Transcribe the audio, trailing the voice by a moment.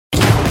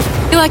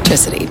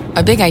Electricity,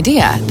 a big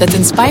idea that's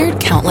inspired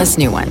countless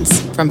new ones.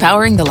 From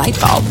powering the light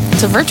bulb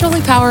to virtually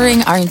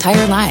powering our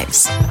entire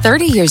lives.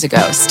 30 years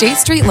ago, State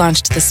Street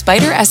launched the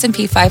Spider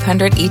S&P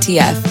 500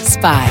 ETF,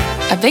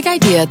 SPY. A big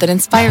idea that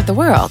inspired the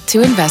world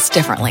to invest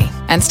differently.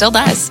 And still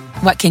does.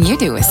 What can you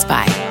do with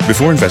SPY?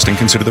 Before investing,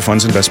 consider the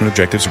fund's investment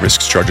objectives,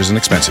 risks, charges, and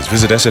expenses.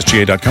 Visit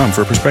ssga.com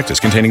for a prospectus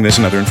containing this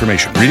and other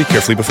information. Read it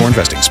carefully before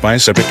investing. SPY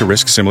is subject to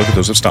risks similar to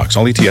those of stocks.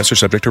 All ETFs are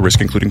subject to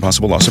risk, including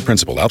possible loss of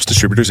principal. Alps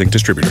Distributors, Inc.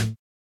 Distributor.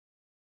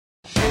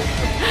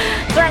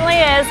 Certainly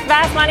is.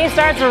 Fast Money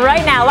starts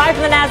right now. Live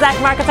from the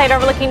NASDAQ market site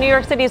overlooking New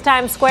York City's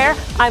Times Square.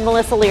 I'm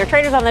Melissa Lear.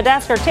 Traders on the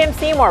desk are Tim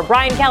Seymour,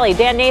 Brian Kelly,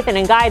 Dan Nathan,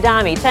 and Guy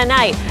Adami.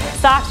 Tonight,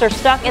 stocks are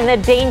stuck in the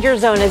danger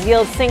zone as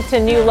yields sink to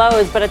new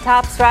lows, but a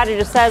top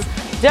strategist says,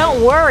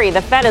 don't worry,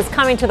 the Fed is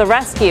coming to the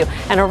rescue,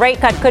 and a rate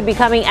cut could be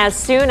coming as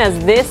soon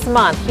as this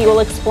month. He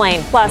will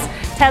explain. Plus,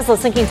 Tesla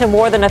sinking to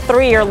more than a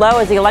 3-year low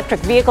as the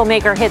electric vehicle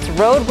maker hits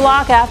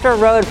roadblock after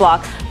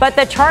roadblock. But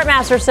the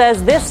chartmaster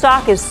says this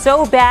stock is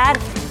so bad,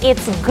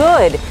 it's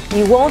good.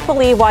 You won't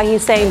believe why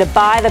he's saying to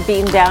buy the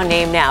beaten down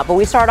name now. But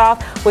we start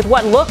off with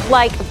what looked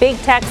like big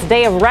tech's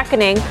day of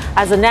reckoning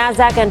as the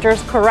NASDAQ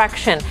enters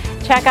correction.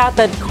 Check out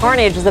the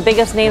carnage as the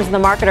biggest names in the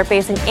market are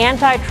facing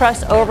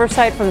antitrust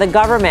oversight from the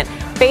government.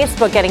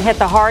 Facebook getting hit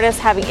the hardest,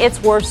 having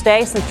its worst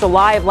day since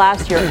July of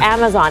last year.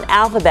 Amazon,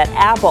 Alphabet,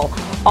 Apple,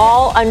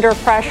 all under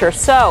pressure.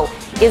 So,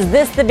 is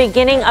this the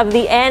beginning of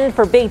the end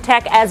for big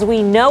tech as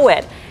we know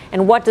it?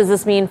 And what does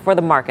this mean for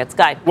the markets?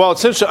 Guy? Well,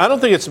 it's interesting. I don't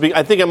think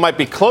I think it might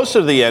be closer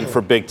to the end for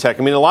big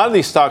tech. I mean, a lot of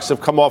these stocks have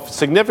come off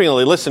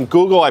significantly. Listen,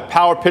 Google, I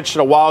power pitched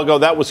it a while ago.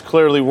 That was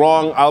clearly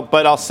wrong.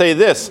 But I'll say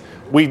this.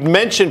 We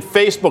mentioned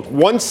Facebook,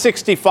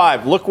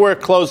 165. Look where it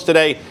closed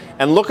today.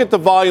 And look at the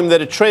volume that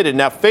it traded.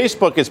 Now,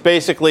 Facebook is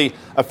basically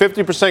a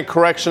 50%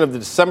 correction of the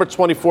December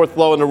 24th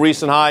low and the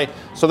recent high.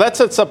 So that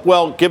sets up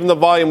well, given the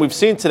volume we've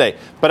seen today.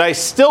 But I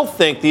still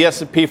think the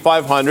S&P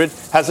 500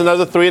 has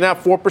another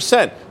 3.5%,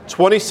 4%.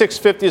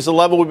 2650 is the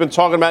level we've been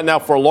talking about now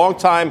for a long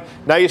time.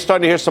 Now you're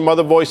starting to hear some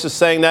other voices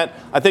saying that.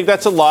 I think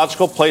that's a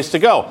logical place to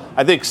go.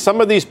 I think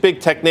some of these big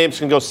tech names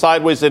can go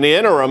sideways in the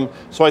interim.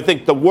 So I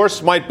think the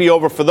worst might be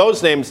over for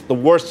those names. The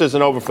worst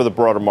isn't over for the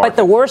broader market. But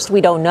the worst, we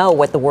don't know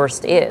what the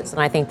worst is.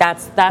 And I think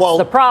that's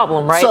the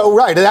problem, right? So,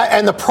 right.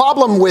 And the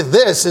problem with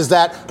this is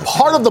that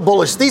part of the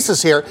bullish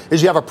thesis here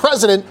is you have a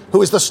president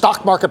who is the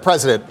stock market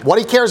president. What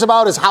he cares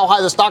about is how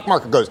high the stock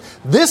market goes.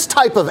 This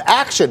type of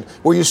action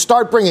where you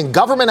start bringing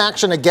government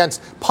action against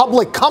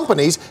public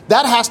companies,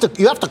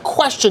 you have to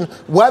question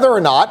whether or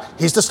not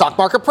he's the stock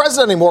market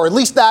president anymore. At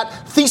least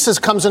that thesis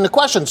comes into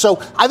question.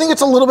 So I think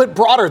it's a little bit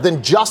broader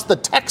than just the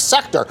tech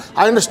sector.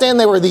 I understand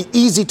they were the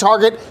easy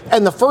target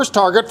and the first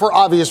target for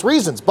obvious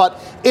reasons,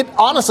 but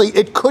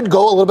it could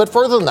go a little bit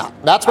further than that.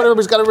 That's what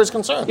everybody's got everybody's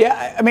concern.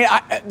 Yeah, I mean,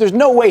 there's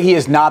no way he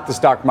is not the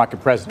stock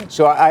market president.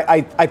 So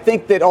I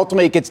think that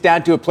ultimately it gets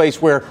down to a place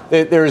where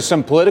there is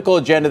some political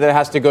agenda that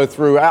has to go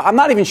through. I'm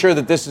not even sure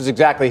that this is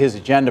exactly his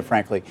agenda,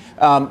 frankly.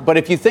 But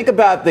if you think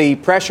about the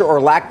pressure or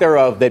lack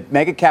thereof that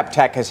mega cap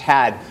tech has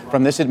had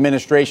from this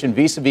administration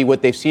vis-a-vis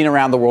what they've seen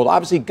around the world,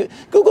 obviously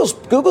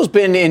Google's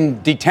been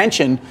in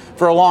detention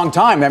for a long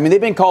time. I mean,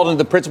 they've been called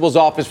into the principal's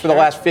office for the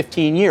last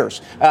 15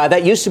 years.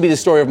 That used to be the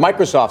story of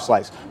Microsoft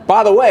slice.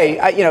 By the way,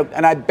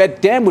 and I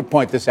bet Dan would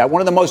point this out,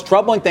 one of the most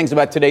troubling things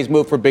about today's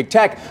move for big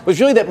tech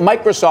was really that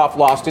Microsoft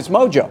lost its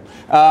mojo.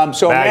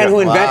 So MAGA, a man who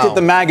invented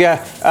the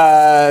MAGA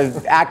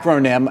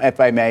acronym, if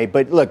I may.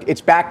 But look,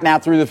 it's back now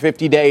through the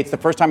 50-day. It's the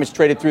first time it's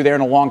traded through there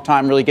in a long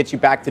time, really gets you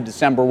back to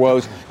December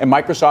woes. And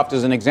Microsoft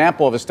is an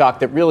example of a stock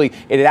that really,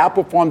 it had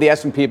outperformed the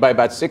S&P by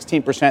about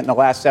 16% in the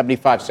last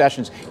 75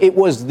 sessions. It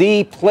was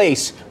the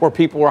place where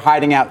people were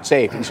hiding out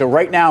safe. And so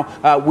right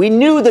now, we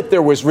knew that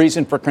there was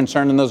reason for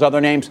concern in those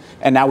other names,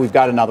 and now we've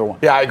got another one.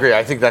 Yeah, I agree.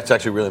 I think that's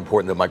actually really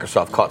important that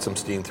Microsoft caught some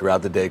steam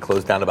throughout the day,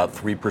 closed down about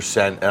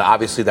 3%. And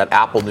obviously that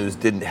Apple news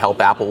didn't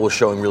help. Apple was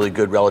showing really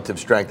good relative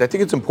strength. I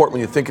think it's important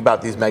when you think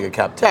about these mega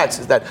cap techs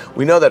is that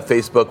we know that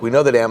Facebook, we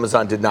know that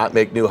Amazon did not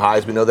make new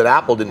highs. We know that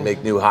Apple didn't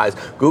make new highs.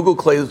 Google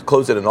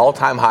closed at an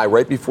all-time high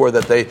right before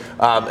that they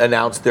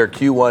announced their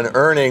Q1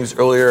 earnings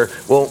earlier.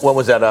 Well, when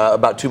was that?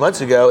 About 2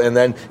 months ago. And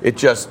then it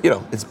just,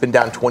 it's been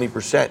down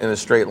 20% in a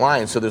straight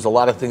line. So there's a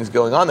lot of things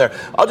going on there.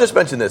 I'll just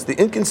mention this. The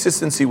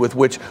inconsistency with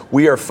which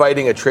we are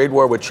fighting a trade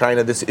war with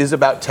China. This is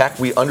about tech.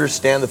 We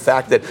understand the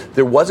fact that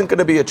there wasn't going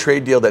to be a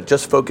trade deal that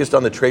just focused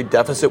on the trade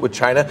deficit with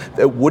China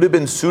that would have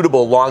been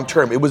suitable long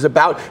term. It was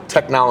about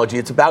technology.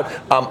 It's about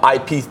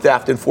IP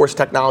theft and forced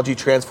technology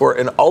transfer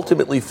and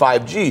ultimately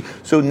 5G.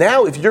 So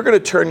now if you're going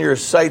to turn your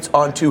sights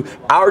onto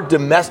our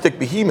domestic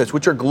behemoths,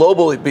 which are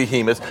global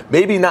behemoths,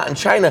 maybe not in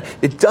China,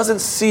 it doesn't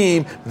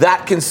seem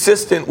that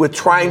consistent with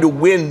trying to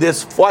win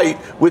this fight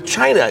with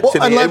China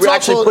to me. It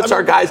actually puts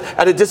our guys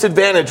at a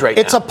disadvantage right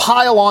now. It's a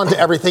pile on to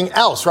everything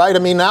else, right? I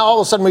mean, now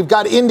all of a sudden we've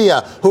got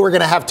India who are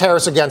going to have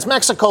tariffs against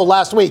Mexico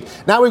last week.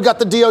 Now we've got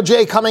the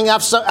DOJ coming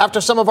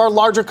after some of our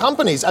larger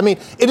companies. I mean,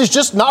 it is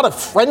just not a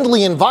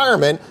friendly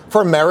environment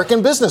for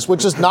American business,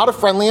 which is not a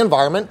friendly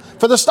environment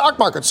for the stock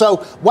market. So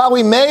while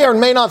we may or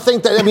may not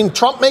think that, I mean,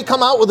 Trump may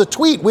come out with a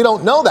tweet. We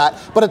don't know that.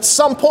 But at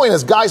some point,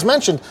 as guys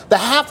mentioned, the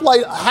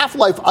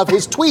half-life of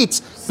his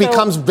tweets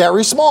becomes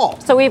very small.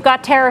 So we've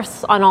got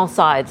tariffs on all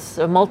sides,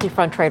 a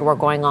multi-front trade war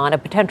going on, a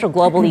potential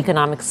global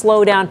economic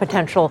slowdown,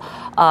 potential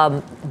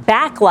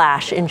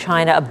backlash in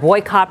China, a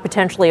boycott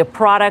potentially of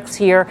products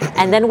here,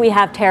 and then we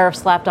have tariffs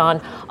slapped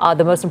on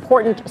the most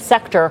important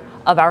sector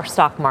of our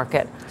stock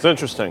market. It's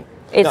interesting.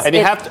 You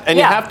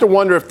have to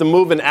wonder if the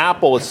move in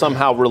Apple is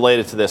somehow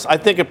related to this. I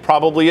think it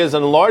probably is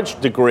in a large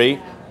degree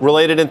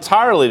related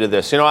entirely to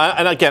this.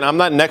 And again, I'm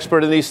not an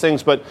expert in these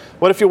things, but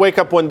what if you wake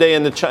up one day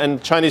and the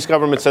Chinese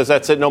government says,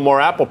 that's it, no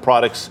more Apple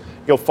products,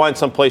 you'll find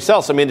someplace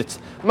else. I mean,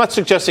 I'm not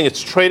suggesting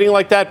it's trading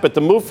like that, but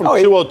the move from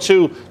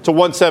 202 to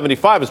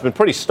 175 has been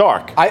pretty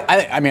stark.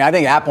 I mean, I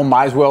think Apple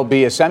might as well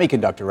be a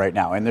semiconductor right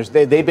now, and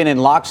they've been in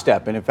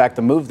lockstep, and in fact,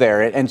 the move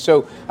there. And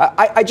so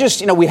I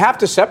just, we have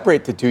to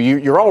separate the two.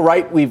 You're all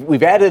right.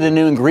 We've added a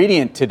new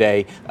ingredient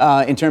today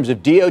in terms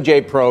of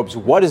DOJ probes.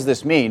 What does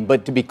this mean?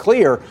 But to be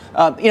clear,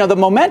 the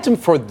momentum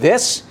for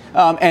this,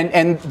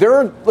 and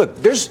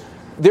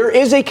there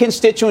is a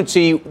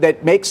constituency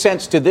that makes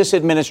sense to this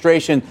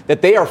administration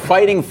that they are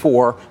fighting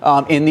for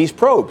in these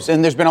probes.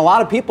 And there's been a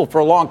lot of people for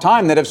a long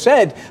time that have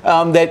said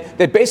that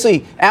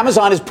basically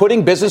Amazon is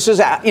putting businesses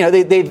out.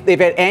 They've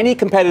had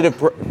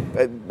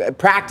anti-competitive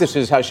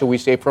practices, how shall we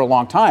say, for a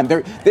long time.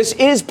 This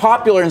is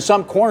popular in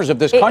some corners of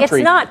this country.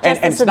 It's not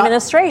just this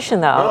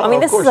administration, though. No, I mean,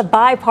 this is a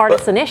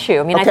bipartisan issue.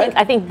 I mean, okay.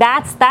 I think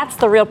that's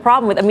the real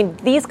problem with. I mean,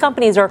 these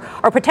companies are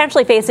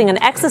potentially facing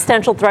an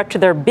existential threat to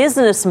their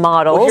business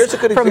models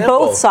from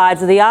both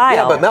sides of the aisle.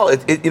 Yeah, but Mel,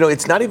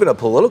 it's not even a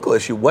political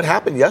issue. What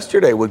happened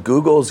yesterday with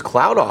Google's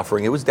cloud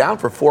offering? It was down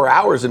for 4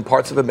 hours in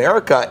parts of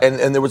America,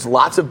 and there was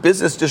lots of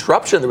business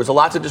disruption. There was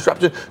lots of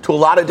disruption to a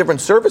lot of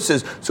different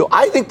services. So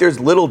I think there's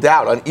little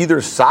doubt on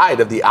either side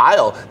of the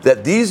aisle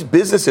that these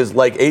businesses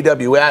like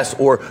AWS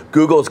or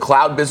Google's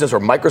cloud business or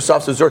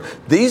Microsoft's Azure,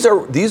 these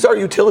are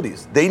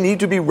utilities. They need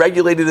to be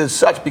regulated as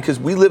such because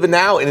we live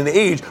now in an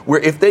age where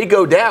if they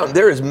go down,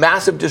 there is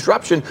massive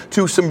disruption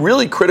to some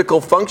really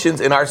critical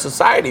functions in our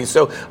society.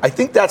 So I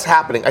think that's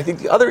happening. I think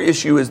the other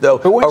issue is, though,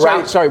 but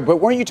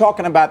weren't you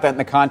talking about that in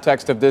the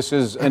context of this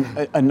is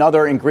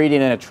another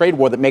ingredient in a trade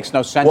war that makes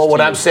no sense? Well,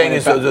 what I'm saying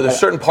is there's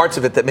certain parts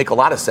of it that make a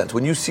lot of sense.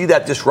 When you see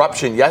that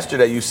disruption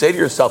yesterday, you say to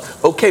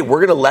yourself, okay, we're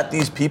going to let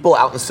these people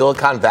out in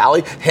Silicon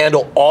Valley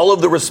handle all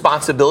of the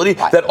responsibility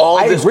that all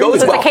of this goes well.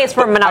 This is a case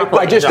for monopoly.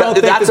 I just don't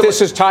think that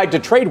this is tied to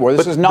trade war.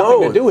 This has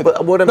nothing to do with it.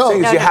 But what I'm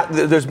saying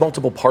is there's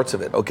multiple parts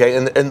of it, okay?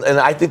 And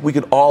I think we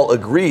could all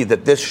agree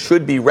that this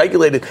should be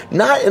regulated,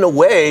 not in a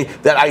way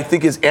that I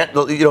think is,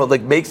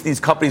 makes these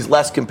companies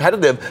less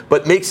competitive,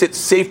 but makes it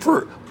safe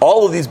for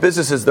all of these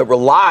businesses that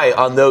rely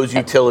on those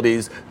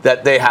utilities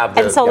that they have.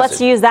 And so let's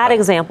use that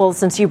example,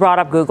 since you brought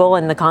up Google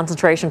and the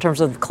concentration in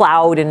terms of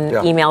cloud and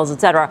emails,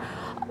 et cetera.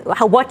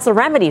 What's the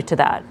remedy to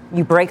that?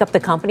 You break up the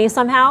company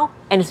somehow?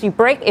 And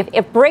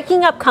if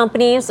breaking up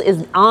companies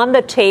is on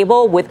the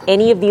table with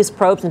any of these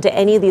probes into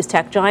any of these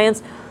tech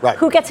giants,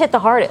 who gets hit the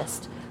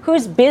hardest?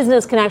 Whose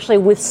business can actually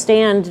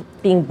withstand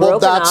being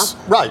broken up? That's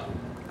right.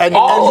 And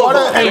what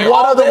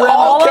are the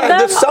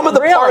remedies? Some of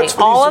the parts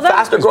for these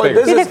faster growing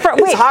businesses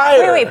is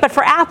higher. Wait, but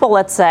for Apple,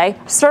 let's say,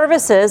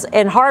 services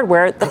and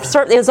hardware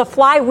is a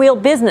flywheel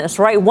business,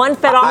 right? One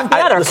fed off the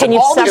other. Can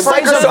you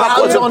separate them?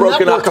 Microsoft wasn't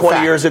broken up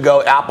 20 years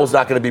ago. Apple's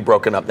not going to be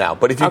broken up now.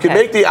 But if you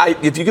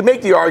could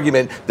make the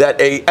argument that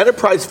a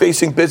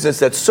enterprise-facing business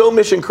that's so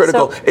mission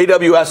critical,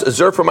 AWS,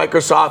 Azure for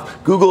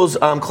Microsoft, Google's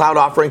cloud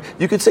offering,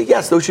 you could say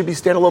yes, those should be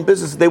standalone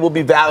businesses. They will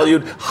be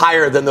valued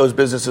higher than those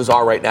businesses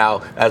are right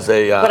now as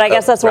a. But I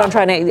guess that's what I'm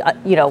trying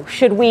to,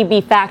 should we be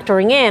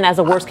factoring in as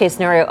a worst case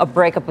scenario a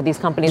breakup with these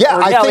companies? Is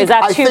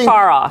that too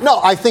far off?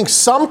 No, I think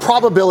some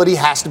probability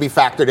has to be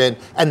factored in,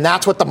 and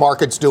that's what the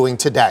market's doing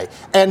today.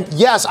 And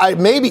yes,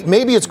 maybe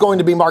it's going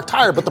to be marked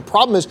higher, but the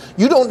problem is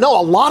you don't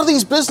know. A lot of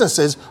these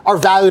businesses are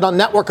valued on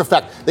network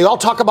effect. They all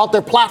talk about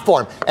their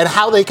platform and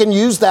how they can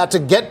use that to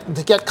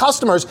get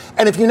customers.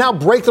 And if you now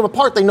break them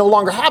apart, they no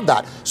longer have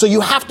that. So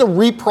you have to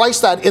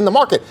reprice that in the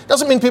market.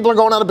 Doesn't mean people are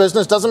going out of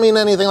business. Doesn't mean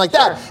anything like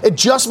that. It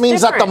just means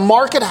that the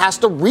market has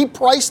to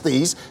reprice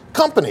these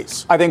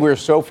companies. I think we're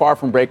so far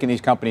from breaking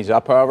these companies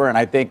up, however, and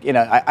I think,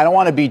 I don't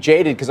want to be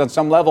jaded because on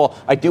some level,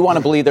 I do want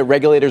to believe that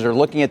regulators are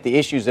looking at the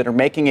issues that are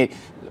making it.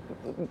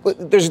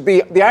 There's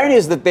the irony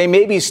is that they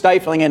may be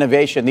stifling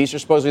innovation. These are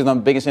supposedly the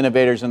biggest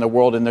innovators in the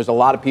world, and there's a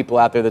lot of people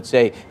out there that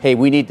say, hey,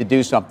 we need to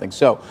do something.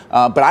 So,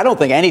 but I don't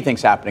think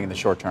anything's happening in the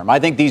short term. I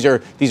think these are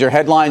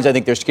headlines. I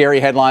think they're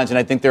scary headlines, and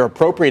I think they're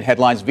appropriate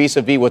headlines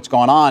vis-a-vis what's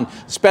going on,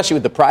 especially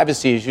with the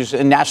privacy issues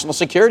and national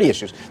security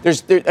issues.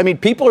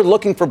 People are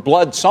looking for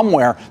blood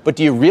somewhere, but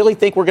do you really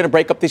think we're going to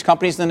break up these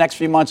companies in the next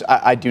few months?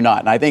 I do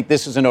not, and I think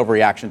this is an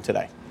overreaction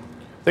today.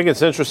 I think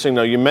it's interesting,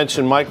 though. You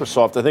mentioned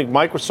Microsoft. I think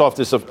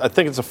Microsoft I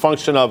think it's a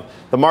function of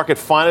the market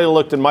finally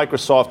looked at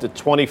Microsoft at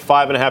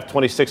 25.5,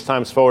 26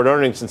 times forward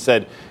earnings and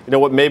said, you know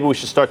what, maybe we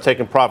should start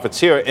taking profits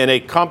here in a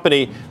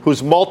company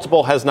whose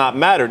multiple has not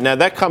mattered. Now,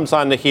 that comes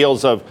on the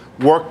heels of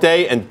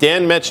Workday, and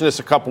Dan mentioned this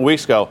a couple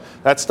weeks ago.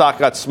 That stock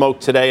got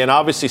smoked today, and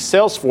obviously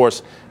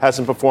Salesforce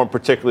hasn't performed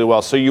particularly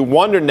well. So you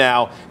wonder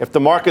now if the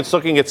market's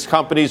looking at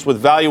companies with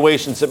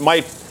valuations that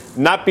might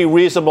not be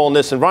reasonable in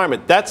this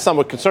environment. That's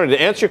somewhat concerning. To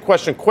answer your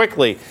question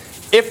quickly,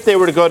 if they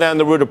were to go down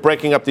the route of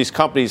breaking up these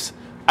companies,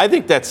 I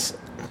think that's,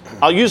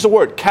 I'll use the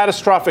word,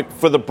 catastrophic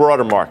for the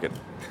broader market.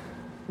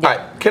 All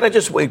right, can I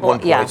just wait one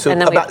point? Yeah, so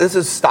this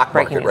is stock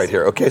market right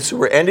here. Okay, so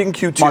we're ending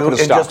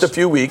Q2 in just a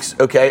few weeks.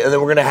 Okay, and then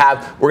we're gonna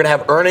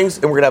have earnings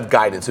and we're gonna have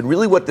guidance. And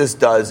really, what this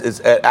does is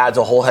it adds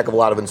a whole heck of a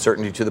lot of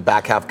uncertainty to the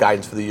back half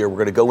guidance for the year. We're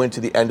gonna go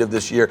into the end of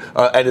this year,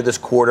 end of this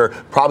quarter,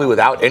 probably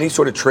without any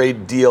sort of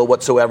trade deal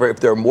whatsoever. If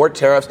there are more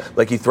tariffs,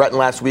 like he threatened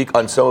last week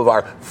on some of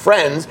our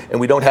friends, and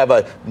we don't have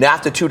a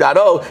NAFTA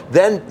 2.0,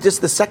 then just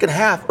the second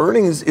half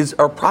earnings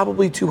are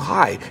probably too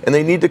high, and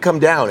they need to come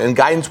down. And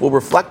guidance will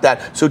reflect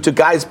that. So to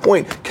Guy's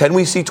point, can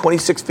we see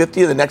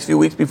 2650 in the next few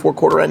weeks before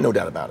quarter end? No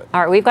doubt about it. All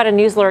right, we've got a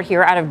news alert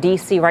here out of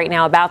D.C. right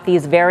now about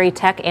these very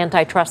tech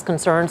antitrust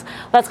concerns.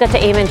 Let's get to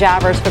Eamon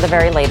Javers for the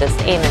very latest.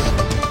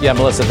 Eamon. Yeah,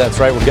 Melissa, that's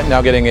right. We're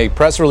now getting a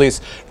press release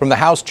from the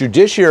House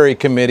Judiciary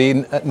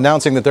Committee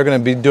announcing that they're going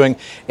to be doing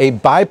a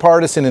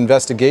bipartisan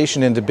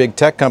investigation into big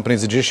tech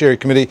companies. The Judiciary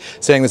Committee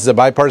saying this is a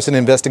bipartisan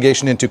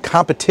investigation into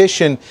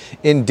competition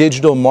in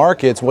digital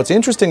markets. What's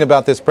interesting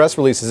about this press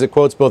release is it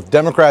quotes both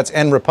Democrats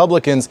and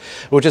Republicans,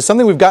 which is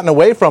something we've gotten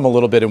away from a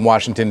little bit in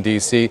Washington,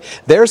 D.C.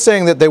 They're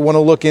saying that they want to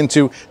look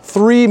into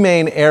three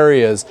main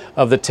areas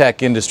of the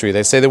tech industry.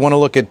 They say they want to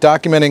look at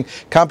documenting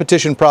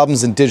competition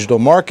problems in digital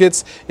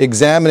markets,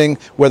 examining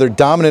whether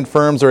dominant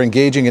firms are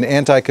engaging in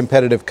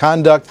anti-competitive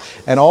conduct,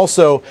 and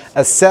also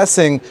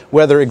assessing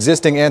whether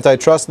existing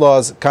antitrust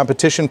laws,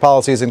 competition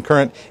policies, and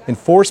current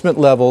enforcement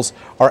levels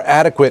are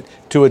adequate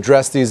to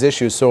address these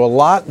issues. So a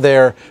lot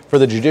there for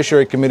the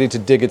Judiciary Committee to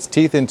dig its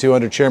teeth into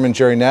under Chairman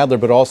Jerry Nadler,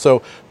 but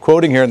also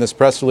quoting here in this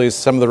press release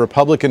some of the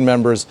Republican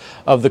members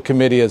of the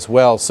committee as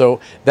well. So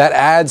that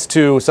adds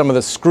to some of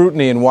the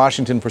scrutiny in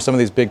Washington for some of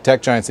these big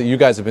tech giants that you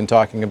guys have been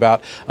talking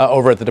about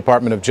over at the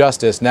Department of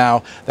Justice.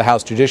 Now the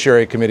House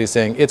Judiciary Committee is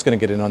saying it's going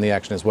to get in on the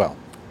action as well.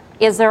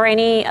 Is there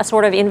any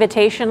sort of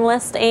invitation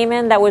list,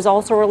 Eamon, that was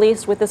also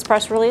released with this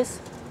press release?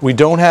 We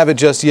don't have it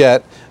just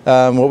yet.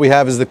 What we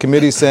have is the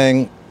committee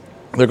saying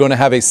they're going to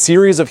have a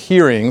series of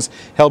hearings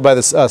held by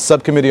the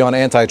subcommittee on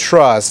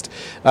antitrust,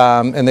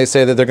 and they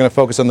say that they're going to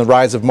focus on the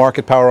rise of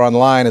market power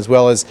online as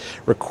well as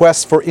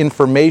requests for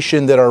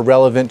information that are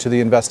relevant to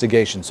the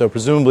investigation. So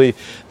presumably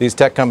these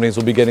tech companies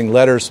will be getting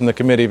letters from the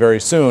committee very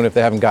soon if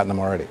they haven't gotten them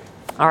already.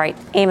 All right,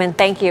 Eamon,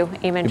 thank you.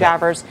 Eamon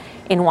Javers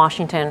in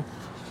Washington.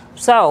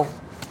 So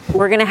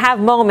we're going to have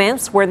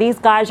moments where these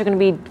guys are going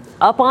to be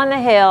up on the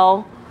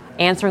Hill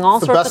answering all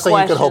sorts of questions. The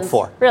best thing you could hope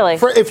for. Really?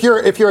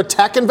 If you're a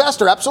tech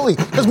investor,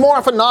 absolutely. Because more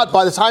often than not,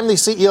 by the time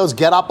these CEOs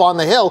get up on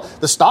the Hill,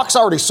 the stock's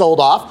already sold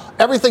off.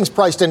 Everything's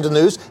priced into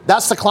news.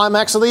 That's the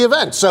climax of the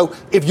event. So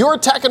if you're a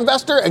tech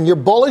investor and you're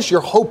bullish,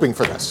 you're hoping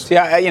for this.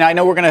 Yeah, I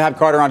know we're going to have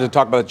Carter on to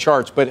talk about the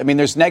charts, but I mean,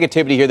 there's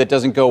negativity here that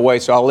doesn't go away.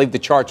 So I'll leave the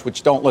charts,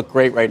 which don't look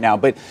great right now.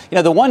 But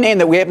the one name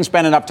that we haven't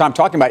spent enough time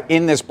talking about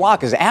in this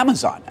block is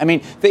Amazon. I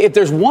mean, if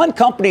there's one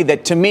company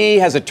that to me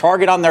has a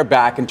target on their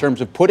back in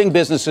terms of putting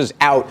businesses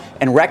out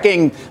and wrecking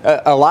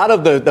a lot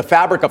of the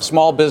fabric of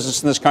small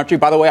business in this country.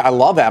 By the way, I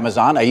love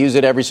Amazon. I use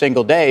it every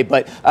single day.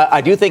 But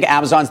I do think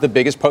Amazon's the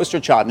biggest poster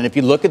child. And if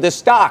you look at this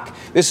stock,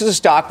 this is a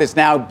stock that's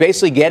now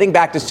basically getting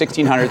back to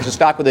 1,600. It's a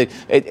stock with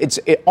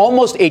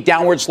almost a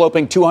downward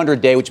sloping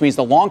 200-day, which means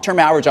the long-term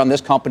average on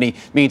this company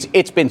means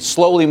it's been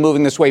slowly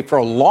moving this way for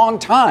a long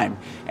time.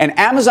 And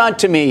Amazon,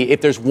 to me,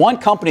 if there's one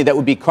company that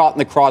would be caught in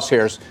the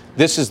crosshairs,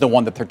 this is the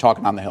one that they're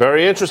talking on the Hill.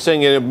 Very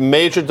interesting. A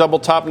major double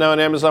top now in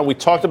Amazon. We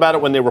talked about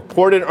it when they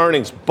reported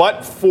earnings,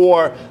 but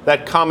for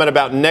that comment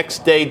about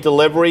next day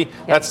delivery,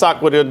 that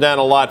stock would have done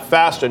a lot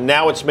faster.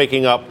 Now it's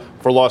making up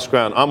for lost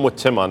ground. I'm with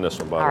Tim on this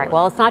one, by the way. All right.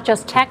 Well, it's not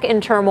just tech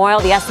in turmoil.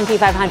 The S&P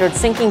 500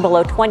 sinking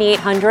below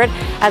 2,800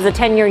 as the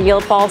 10-year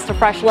yield falls to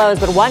fresh lows.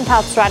 But one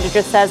top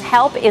strategist says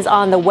help is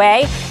on the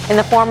way in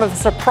the form of a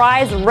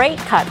surprise rate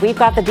cut. We've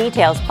got the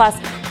details. Plus,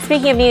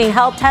 speaking of needing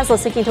help, Tesla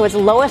sinking to its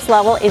lowest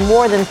level in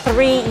more than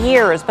 3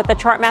 years. But the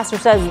chartmaster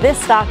says this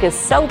stock is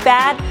so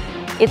bad,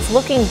 it's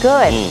looking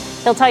good.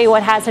 He'll tell you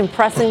what has him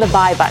pressing the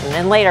buy button.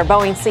 And later,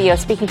 Boeing CEO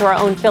speaking to our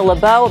own Phil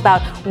LeBeau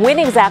about when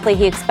exactly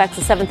he expects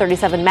the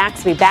 737 MAX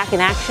to be back in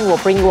action. We'll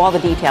bring you all the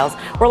details.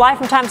 We're live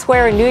from Times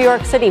Square in New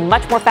York City.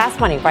 Much more Fast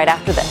Money right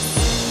after this.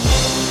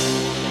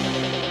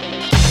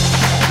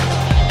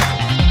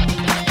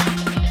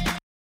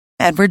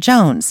 Edward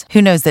Jones,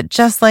 who knows that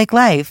just like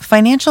life,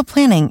 financial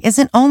planning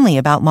isn't only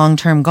about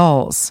long-term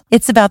goals.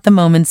 It's about the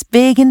moments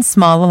big and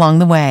small along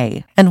the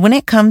way. And when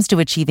it comes to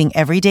achieving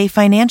everyday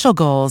financial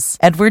goals,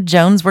 Edward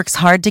Jones works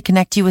hard to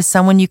connect you with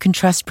someone you can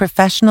trust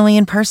professionally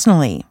and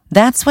personally.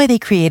 That's why they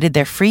created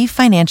their free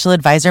financial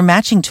advisor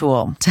matching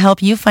tool to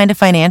help you find a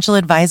financial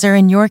advisor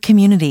in your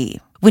community.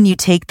 When you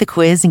take the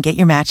quiz and get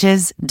your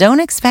matches,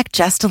 don't expect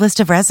just a list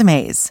of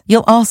resumes.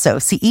 You'll also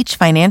see each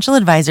financial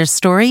advisor's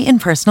story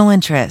and personal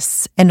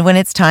interests. And when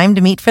it's time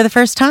to meet for the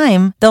first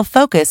time, they'll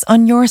focus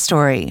on your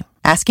story,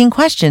 asking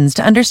questions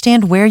to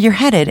understand where you're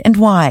headed and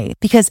why.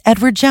 Because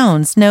Edward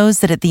Jones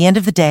knows that at the end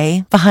of the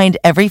day, behind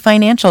every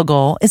financial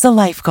goal is a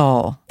life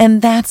goal.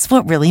 And that's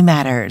what really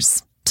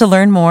matters. To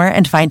learn more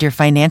and find your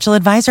financial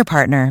advisor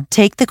partner,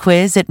 take the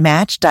quiz at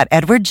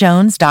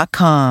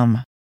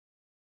match.edwardjones.com.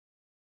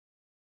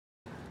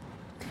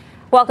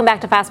 Welcome back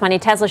to Fast Money.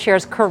 Tesla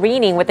shares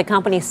careening with the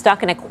company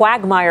stuck in a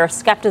quagmire of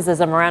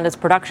skepticism around its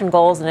production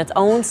goals and its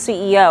own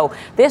CEO.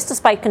 This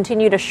despite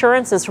continued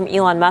assurances from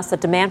Elon Musk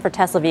that demand for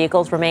Tesla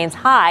vehicles remains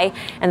high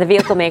and the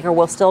vehicle maker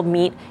will still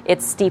meet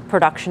its steep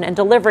production and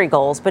delivery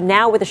goals. But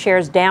now with the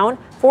shares down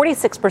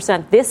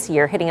 46% this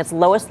year, hitting its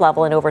lowest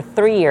level in over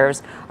 3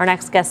 years, our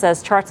next guest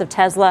says charts of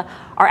Tesla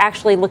are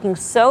actually looking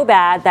so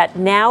bad that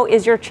now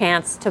is your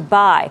chance to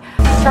buy.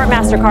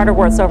 Chartmaster Carter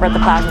Worth's over at the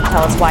Plaza to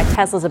tell us why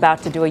Tesla's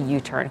about to do a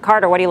U-turn.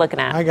 Carter, what are you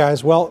looking at? Hi,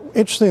 guys. Well,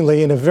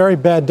 interestingly, in a very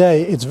bad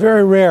day, it's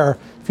very rare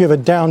if you have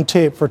a down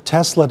tape for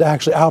Tesla to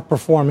actually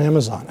outperform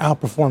Amazon,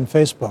 outperform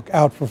Facebook,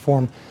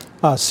 outperform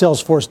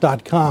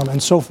Salesforce.com,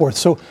 and so forth.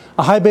 So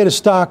a high beta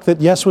stock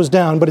that, yes, was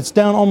down, but it's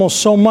down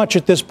almost so much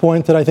at this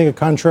point that I think a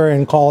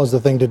contrarian call is the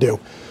thing to do.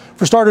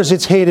 For starters,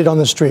 it's hated on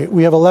the street.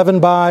 We have 11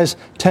 buys,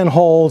 10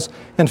 holds,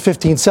 and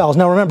 15 sells.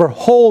 Now, remember,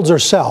 holds are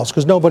sells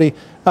because nobody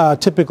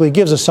typically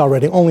gives a sell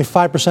rating. Only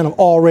 5% of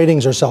all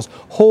ratings are sells.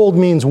 Hold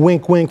means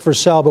wink, wink for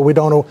sell, but we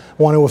don't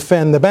want to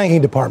offend the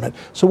banking department.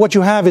 So what you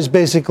have is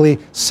basically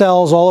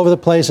sells all over the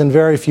place and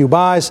very few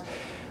buys.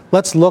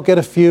 Let's look at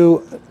a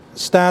few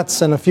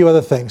stats and a few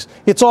other things.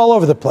 It's all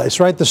over the place,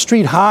 right? The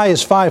street high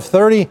is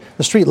 530,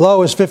 the street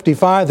low is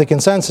 55, the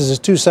consensus is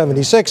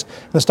 276,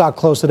 and the stock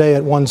closed today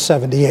at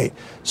 178.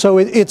 So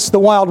it's the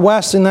Wild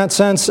West in that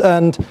sense,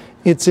 and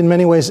it's in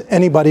many ways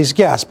anybody's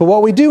guess. But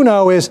what we do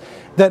know is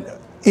that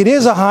it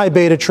is a high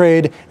beta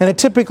trade, and it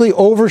typically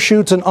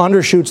overshoots and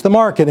undershoots the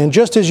market. And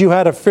just as you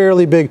had a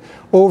fairly big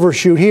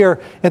overshoot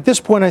here, at this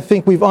point, I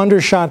think we've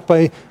undershot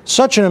by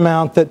such an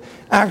amount that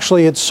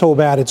actually it's so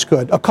bad it's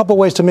good. A couple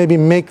ways to maybe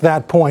make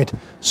that point,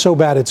 so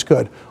bad it's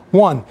good.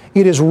 One,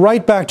 it is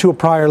right back to a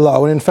prior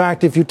low. And in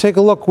fact, if you take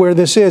a look where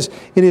this is,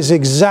 it is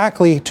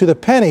exactly to the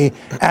penny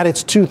at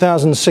its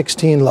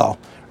 2016 low,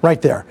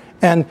 right there.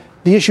 And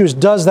the issue is,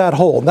 does that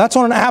hold? That's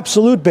on an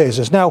absolute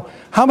basis. Now,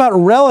 how about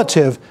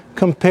relative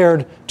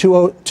compared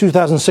to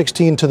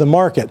 2016 to the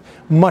market?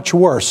 Much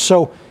worse.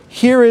 So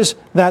here is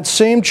that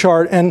same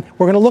chart, and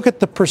we're going to look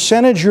at the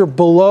percentage you're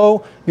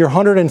below your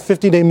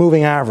 150-day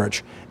moving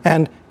average.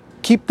 And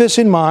keep this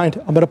in mind.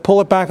 I'm going to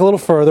pull it back a little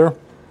further,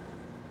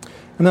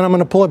 and then I'm going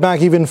to pull it back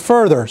even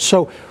further.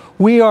 So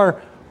we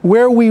are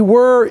where we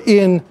were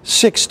in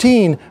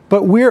 16,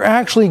 but we're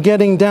actually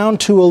getting down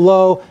to a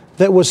low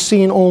that was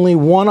seen only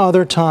one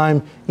other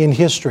time in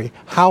history.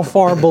 How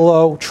far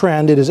below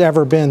trend it has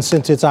ever been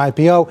since its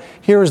IPO.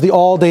 Here is the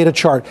all data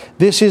chart.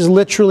 This is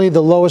literally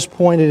the lowest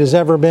point it has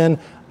ever been.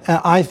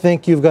 I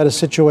think you've got a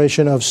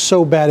situation of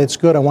so bad it's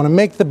good. I want to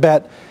make the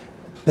bet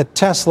that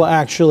Tesla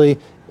actually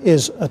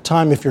is a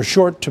time, if you're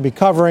short, to be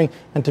covering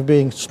and to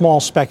being small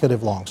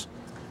speculative longs.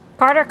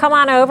 Carter, come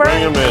on over.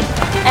 Bring him in.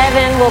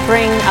 Evan will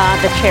bring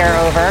the chair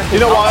over. You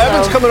know, while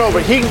Evan's coming over,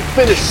 he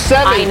finished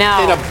seventh in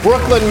a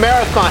Brooklyn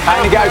Marathon. How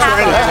many guys were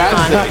in it?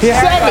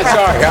 Seventh.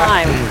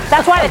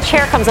 That's why the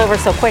chair comes over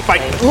so quickly.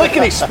 Like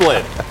lickety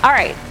split. All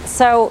right.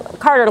 So,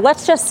 Carter,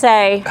 let's just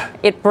say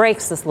it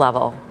breaks this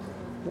level.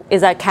 Is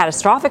that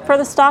catastrophic for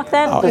the stock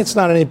then? Oh, it's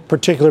not any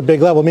particular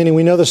big level, meaning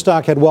we know the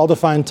stock had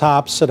well-defined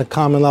tops at a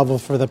common level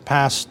for the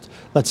past,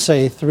 let's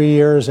say, 3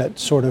 years at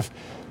sort of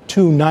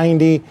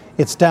 290.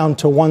 It's down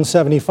to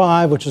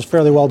 175, which is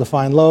fairly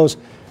well-defined lows.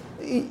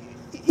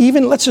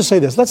 Even, let's just say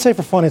this. Let's say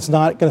for fun it's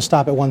not going to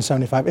stop at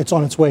 175. It's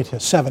on its way to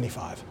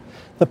 75.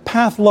 The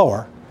path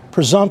lower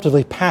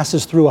presumptively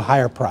passes through a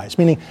higher price,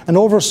 meaning an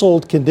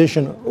oversold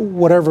condition,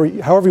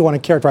 however you want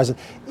to characterize it,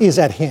 is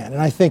at hand.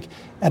 And I think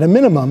at a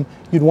minimum,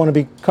 you'd want to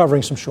be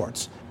covering some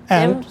shorts.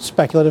 And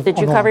speculative. Did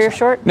you cover your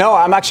short? No,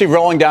 I'm actually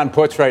rolling down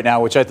puts right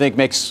now, which I think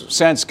makes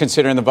sense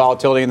considering the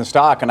volatility in the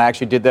stock. And I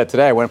actually did that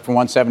today. I went from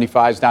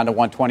 175s down to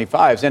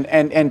 125s.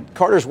 And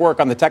Carter's work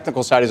on the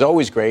technical side is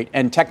always great.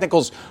 And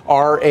technicals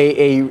are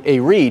a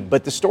read.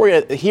 But the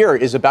story here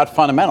is about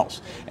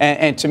fundamentals.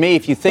 And to me,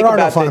 if you think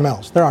about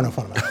fundamentals. There are no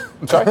fundamentals.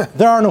 I'm sorry?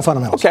 There are no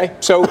fundamentals. Okay,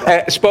 so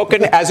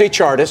spoken as a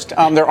chartist,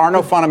 there are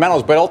no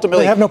fundamentals, but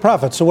ultimately... They have no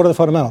profits, so what are the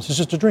fundamentals? It's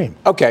just a dream.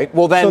 Okay,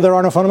 well then... So there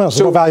are no fundamentals.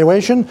 There's no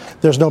valuation.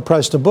 There's no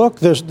price to book.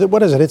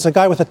 What is it? It's a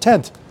guy with a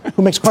tent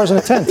who makes cars in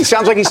a tent. He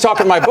sounds like he's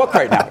talking my book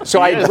right now.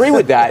 So I agree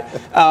with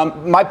that.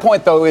 My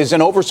point, though, is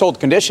an oversold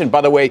condition.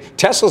 By the way,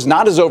 Tesla's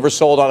not as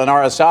oversold on an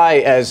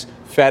RSI as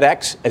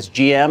FedEx, as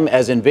GM,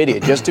 as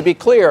NVIDIA. Just to be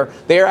clear,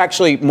 they are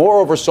actually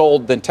more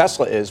oversold than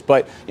Tesla is.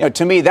 But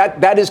to me,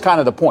 that is kind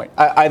of the point.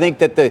 I think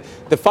that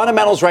the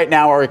fundamentals right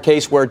now are a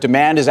case where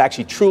demand is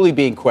actually truly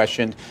being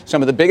questioned.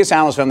 Some of the biggest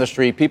analysts on the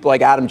street, people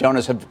like Adam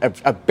Jonas,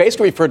 have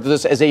basically referred to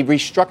this as a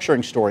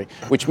restructuring story,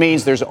 which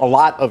means there's a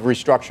lot of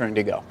restructuring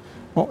to go.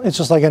 Well, it's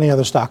just like any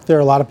other stock. There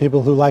are a lot of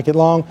people who like it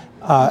long.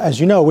 As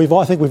you know,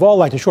 I think we've all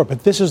liked it short,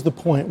 but this is the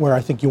point where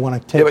I think you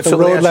want to take the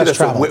road less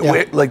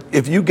traveled. Like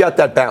if you get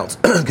that bounce,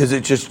 because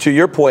it's just, to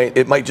your point,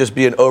 it might just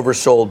be an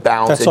oversold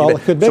bounce. That's all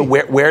it could be. So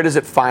where does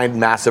it find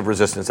massive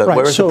resistance? Right.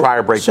 Where is the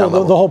prior breakdown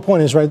level? The whole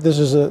point is, right, this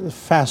is a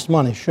fast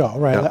money show,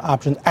 right? Yeah. The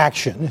option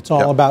action. It's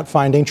all about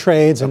finding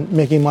trades and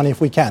making money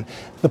if we can.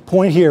 The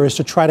point here is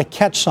to try to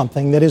catch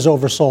something that is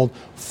oversold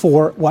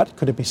for, what,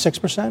 could it be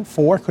 6%,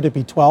 4, could it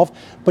be 12?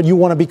 But you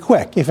want to be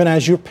quick. If and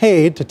as you're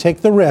paid to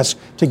take the risk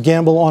to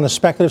gamble on a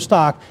speculative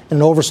stock in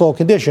an oversold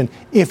condition,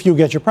 if you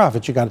get your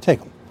profits, you got to take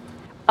them.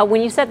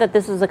 When you said that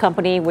this is a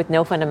company with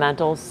no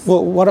fundamentals,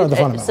 well, what are the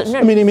fundamentals?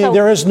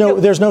 There's no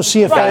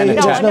CFA. Right,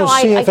 there's no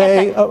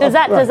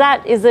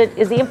CFA.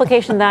 Is the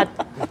implication that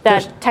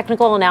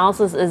technical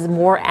analysis is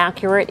more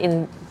accurate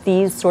in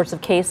these sorts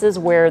of cases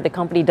where the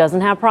company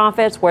doesn't have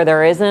profits, where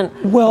there isn't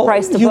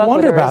price to book? You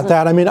wonder about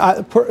that. I mean,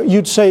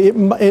 you'd say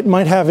it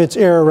might have its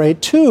error rate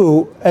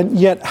too, and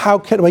yet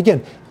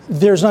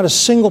there's not a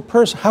single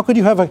person. How could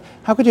you have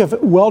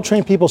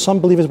well-trained people? Some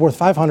believe it's worth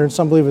 500,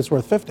 some believe it's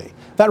worth 50.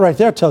 That right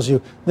there tells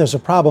you there's a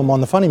problem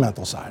on the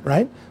fundamental side,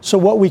 right? So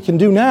what we can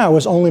do now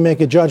is only make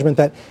a judgment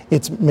that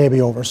it's maybe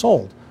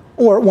oversold.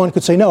 Or one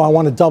could say, no, I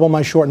want to double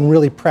my short and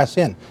really press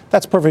in.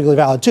 That's perfectly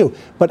valid too.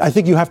 But I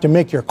think you have to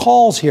make your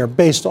calls here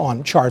based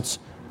on charts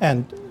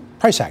and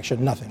price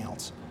action, nothing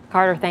else.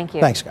 Carter, thank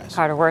you. Thanks, guys.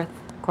 Carter Worth,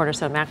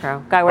 Cornerstone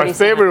Macro. Guy, what do you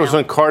say? My favorite was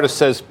when Carter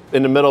says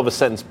in the middle of a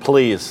sentence,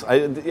 "Please."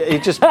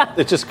 It's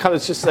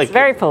just like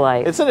very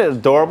polite. Isn't it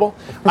adorable?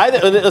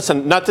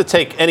 Listen, not to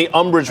take any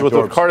umbrage with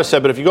what Carter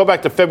said, but if you go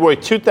back to February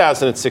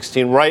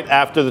 2016, right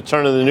after the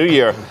turn of the new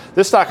year,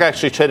 this stock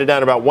actually traded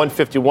down about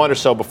 151 or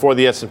so before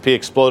the S&P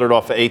exploded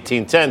off of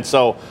 1810.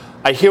 So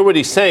I hear what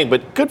he's saying,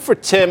 but good for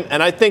Tim,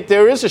 and I think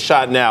there is a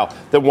shot now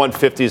that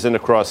 150 is in the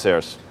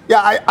crosshairs.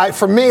 Yeah,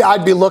 for me,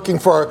 I'd be looking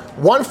for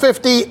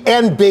 150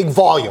 and big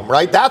volume,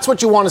 right? That's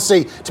what you want to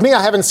see. To me,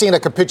 I haven't seen a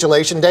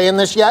capitulation day in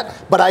this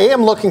yet, but I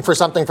am looking for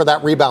something for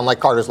that rebound like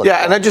Carter's looking for.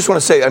 Yeah, and I just want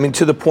to say, I mean,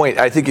 to the point,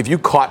 I think if you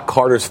caught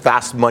Carter's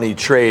fast money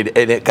trade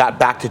and it got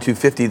back to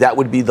 250, that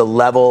would be the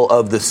level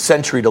of the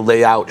century to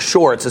lay out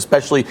shorts,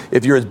 especially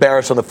if you're as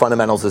bearish on the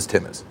fundamentals as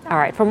Tim is. All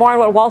right, for more on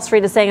what Wall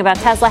Street is saying about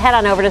Tesla, head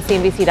on over to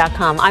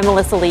CNBC.com. I'm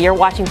Melissa Lee. You're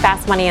watching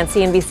Fast Money on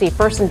CNBC,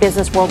 first in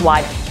business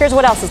worldwide. Here's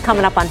what else is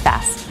coming up on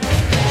Fast.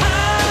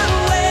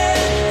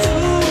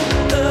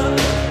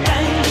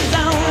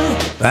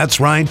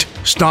 That's right,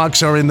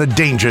 stocks are in the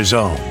danger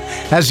zone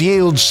as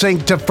yields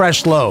sink to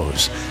fresh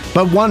lows.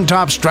 But one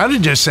top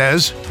strategist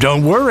says,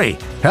 don't worry,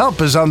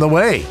 help is on the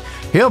way.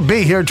 He'll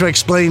be here to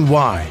explain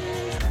why.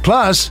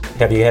 Plus,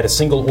 have you had a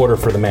single order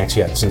for the MAX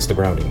yet since the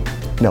grounding?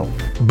 No.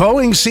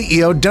 Boeing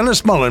CEO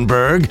Dennis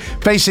Muilenburg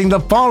facing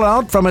the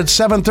fallout from its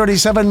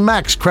 737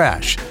 MAX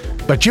crash.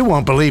 But you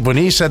won't believe when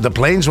he said the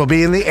planes will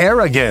be in the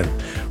air again.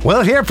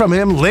 We'll hear from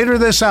him later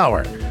this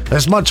hour.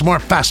 There's much more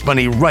Fast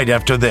Money right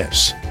after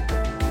this.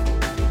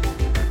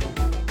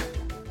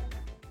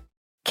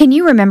 Can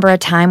you remember a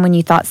time when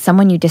you thought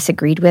someone you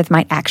disagreed with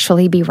might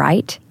actually be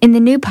right? In the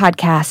new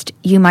podcast,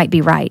 You Might Be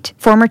Right,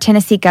 former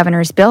Tennessee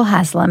governors Bill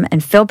Haslam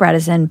and Phil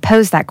Bredesen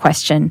pose that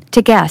question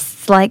to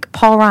guests like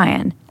Paul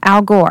Ryan,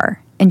 Al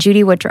Gore, and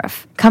Judy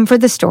Woodruff. Come for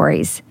the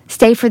stories,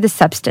 stay for the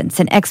substance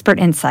and expert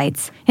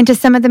insights into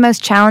some of the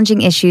most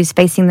challenging issues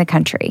facing the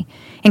country,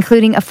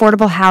 including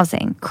affordable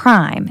housing,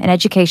 crime, and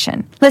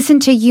education. Listen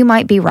to You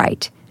Might Be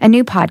Right, a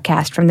new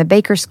podcast from the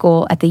Baker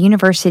School at the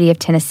University of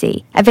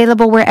Tennessee,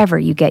 available wherever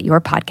you get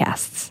your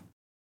podcasts.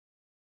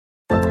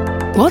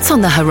 What's on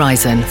the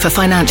horizon for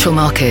financial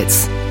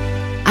markets?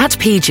 At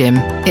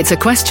PGIM, it's a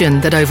question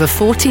that over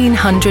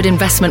 1,400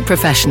 investment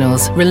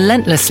professionals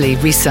relentlessly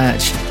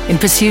research in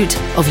pursuit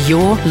of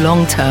your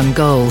long-term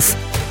goals.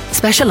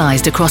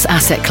 Specialized across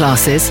asset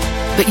classes,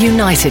 but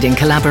united in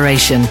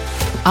collaboration,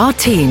 our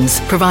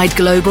teams provide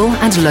global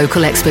and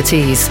local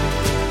expertise.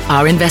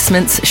 Our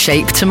investments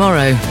shape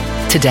tomorrow,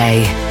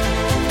 today.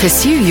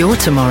 Pursue your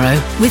tomorrow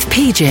with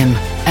PGIM,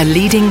 a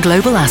leading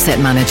global asset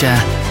manager.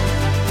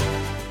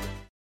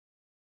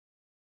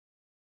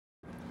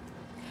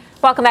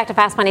 Welcome back to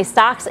Fast Money.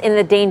 Stocks in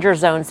the danger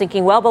zone,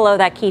 sinking well below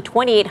that key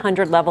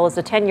 2,800 level as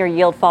the 10-year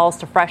yield falls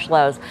to fresh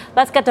lows.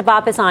 Let's get to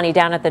Bob Pisani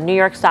down at the New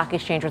York Stock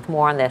Exchange with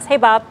more on this. Hey,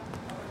 Bob.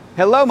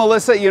 Hello,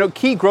 Melissa.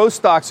 Key growth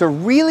stocks are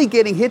really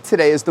getting hit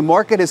today as the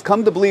market has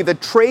come to believe that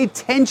trade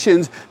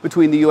tensions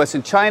between the U.S.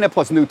 and China,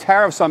 plus new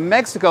tariffs on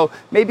Mexico,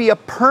 may be a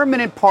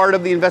permanent part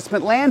of the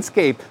investment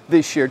landscape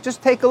this year.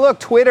 Just take a look.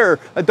 Twitter,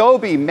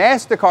 Adobe,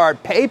 MasterCard,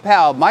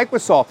 PayPal,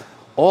 Microsoft,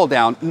 all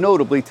down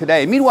notably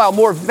today. Meanwhile,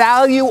 more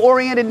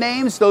value-oriented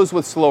names, those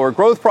with slower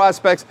growth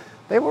prospects,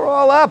 they were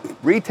all up.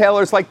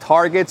 Retailers like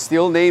Target,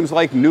 steel names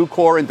like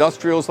Nucor,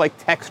 industrials like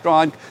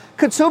Textron,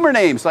 consumer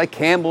names like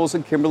Campbell's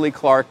and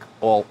Kimberly-Clark,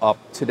 all up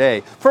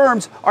today.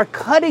 Firms are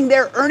cutting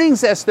their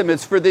earnings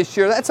estimates for this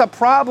year. That's a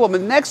problem.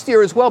 And next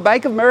year as well.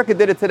 Bank of America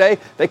did it today.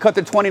 They cut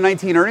their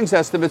 2019 earnings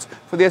estimates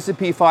for the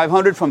S&P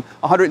 500 from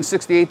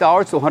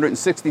 $168 to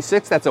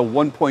 $166. That's a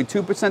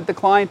 1.2%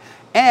 decline.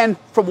 And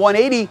from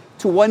 180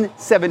 to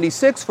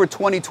 176 for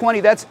 2020,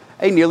 that's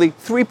a nearly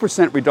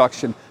 3%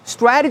 reduction.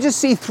 Strategists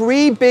see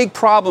three big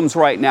problems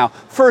right now.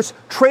 First,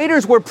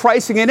 traders were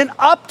pricing in an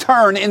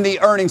upturn in the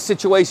earnings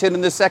situation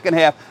in the second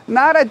half,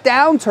 not a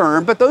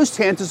downturn, but those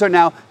chances are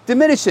now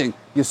diminishing.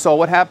 You saw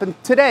what happened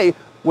today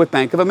with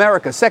Bank of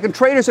America. Second,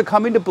 traders are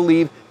coming to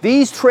believe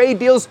these trade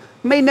deals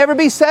may never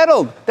be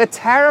settled, that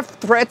tariff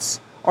threats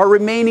are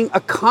remaining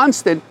a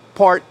constant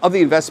part of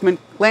the investment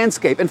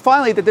landscape. And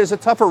finally, that there's a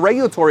tougher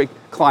regulatory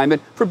climate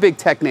for big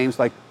tech names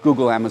like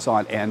Google,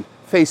 Amazon, and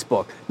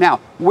Facebook. Now,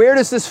 where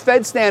does this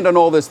Fed stand on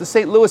all this? The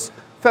St. Louis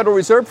Federal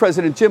Reserve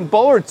President Jim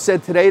Bullard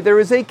said today there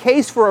is a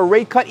case for a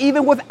rate cut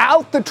even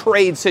without the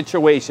trade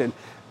situation.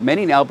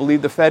 Many now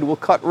believe the Fed will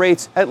cut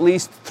rates at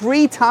least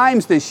 3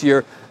 times this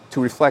year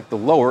to reflect the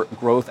lower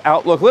growth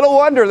outlook. Little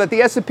wonder that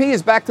the S&P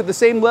is back to the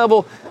same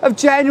level of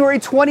January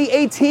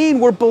 2018.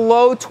 We're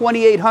below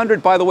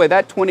 2,800. By the way,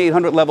 that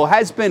 2,800 level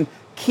has been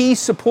key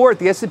support.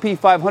 The S&P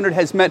 500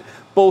 has met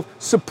both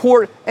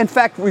support and, in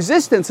fact,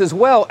 resistance as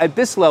well at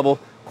this level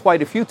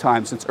quite a few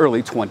times since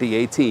early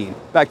 2018.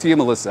 Back to you,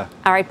 Melissa.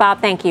 All right, Bob,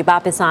 thank you.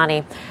 Bob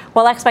Pisani.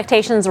 Well,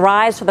 expectations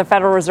rise for the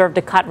Federal Reserve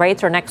to cut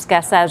rates. Our next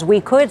guest says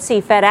we could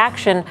see Fed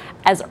action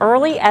as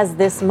early as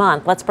this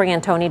month. Let's bring in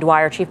Tony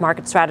Dwyer, Chief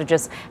Market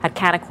Strategist at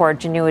Canaccord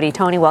Genuity.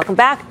 Tony, welcome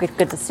back.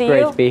 Good to see you.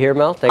 Great to be here,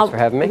 Mel. Thanks for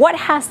having me. What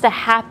has to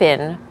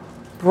happen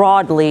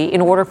broadly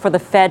in order for the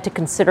Fed to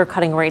consider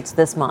cutting rates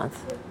this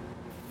month?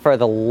 For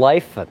the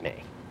life of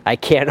me, I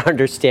can't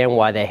understand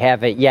why they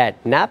haven't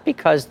yet. Not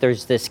because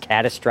there's this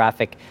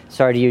catastrophic,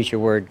 sorry to use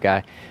your word,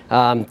 Guy,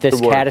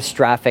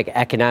 catastrophic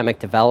economic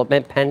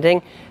development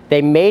pending.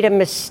 They made a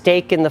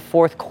mistake in the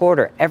fourth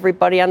quarter.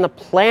 Everybody on the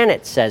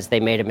planet says they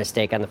made a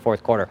mistake on the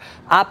fourth quarter.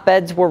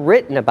 Op-eds were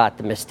written about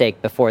the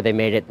mistake before they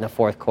made it in the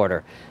fourth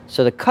quarter.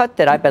 So the cut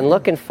that I've been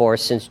looking for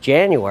since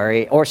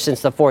January or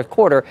since the fourth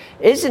quarter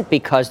isn't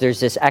because there's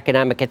this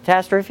economic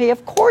catastrophe.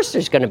 Of course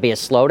there's going to be a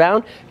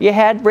slowdown. You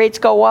had rates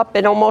go up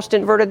and almost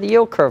inverted the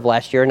yield curve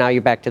last year. Now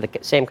you're back to the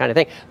same kind of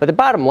thing. But the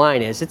bottom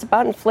line is it's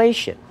about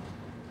inflation.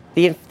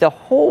 The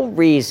whole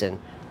reason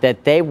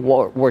that they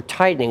were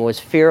tightening was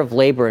fear of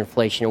labor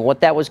inflation and what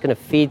that was going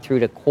to feed through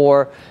to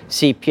core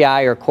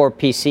CPI or core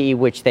PCE,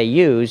 which they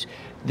use.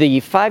 The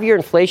 5-year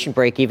inflation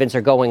break-evens are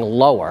going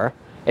lower.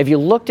 If you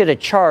looked at a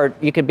chart,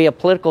 you could be a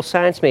political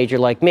science major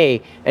like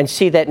me and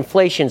see that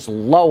inflation's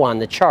low on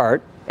the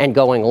chart and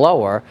going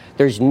lower.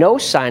 There's no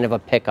sign of a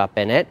pickup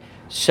in it.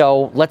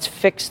 So let's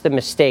fix the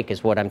mistake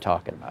is what I'm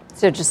talking about.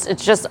 So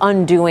it's just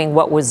undoing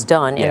what was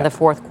done in the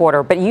fourth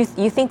quarter. But you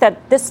think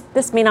that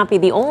this may not be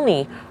the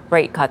only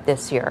rate cut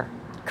this year?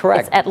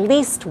 Correct. It's at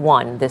least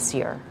one this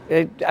year.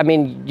 I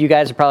mean, you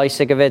guys are probably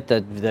sick of it.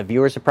 The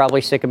viewers are probably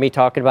sick of me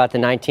talking about the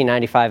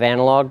 1995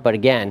 analog. But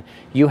again,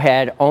 you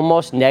had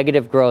almost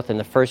negative growth in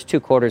the first 2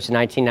 quarters of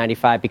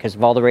 1995 because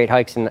of all the rate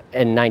hikes in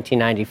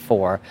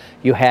 1994.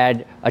 You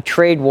had a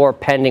trade war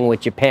pending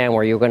with Japan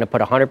where you were going to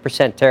put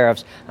 100%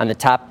 tariffs on the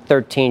top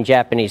 13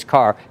 Japanese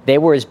car. They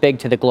were as big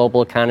to the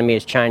global economy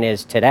as China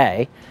is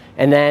today.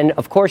 And then,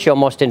 of course, you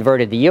almost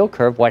inverted the yield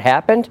curve. What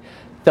happened?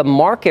 The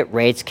market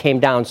rates came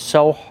down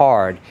so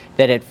hard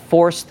that it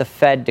forced the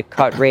Fed to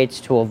cut rates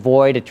to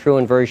avoid a true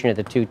inversion of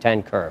the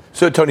 210 curve.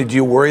 So, Tony, do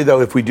you worry,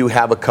 though, if we do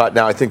have a cut?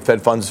 Now, I think Fed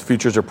funds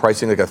futures are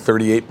pricing like a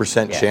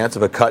 38% chance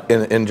of a cut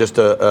in just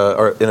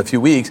or in a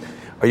few weeks.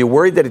 Are you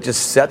worried that it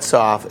just sets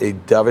off a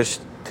dovish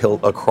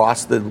tilt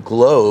across the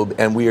globe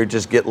and we are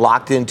just get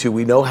locked into,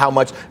 we know how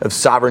much of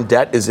sovereign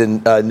debt is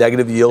in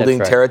negative yielding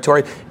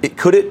territory.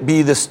 Could it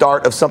be the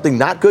start of something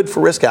not good for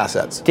risk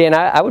assets? Dan,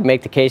 I would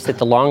make the case that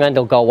the long end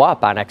will go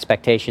up on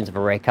expectations of a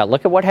rate cut.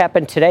 Look at what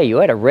happened today. You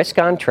had a risk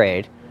on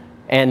trade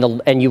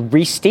and you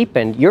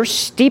re-steepened. You're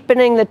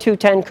steepening the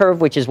 210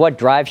 curve, which is what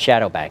drives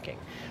shadow banking.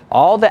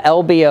 All the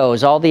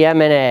LBOs, all the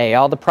M&A,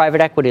 all the private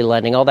equity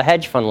lending, all the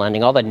hedge fund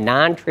lending, all the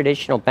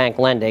non-traditional bank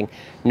lending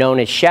known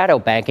as shadow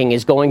banking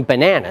is going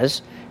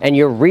bananas, and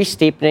you're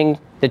re-steepening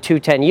the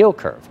 210 yield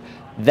curve.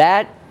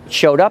 That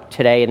showed up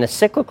today in the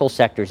cyclical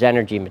sectors,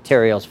 energy,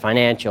 materials,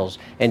 financials,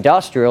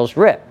 industrials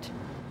ripped,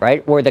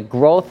 right? Where the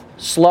growth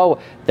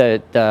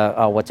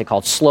what's it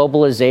called?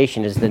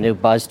 Slowbalization is the new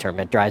buzz term.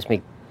 It drives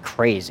me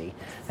crazy.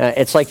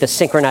 It's like the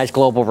synchronized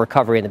global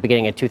recovery in the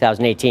beginning of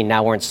 2018.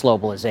 Now we're in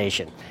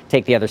globalization.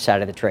 Take the other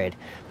side of the trade.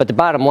 But the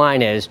bottom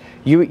line is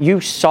you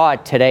saw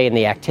it today in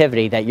the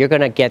activity that you're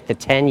going to get the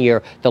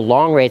 10-year, the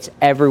long rates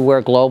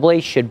everywhere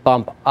globally should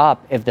bump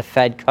up if the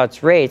Fed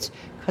cuts rates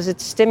because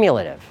it's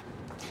stimulative.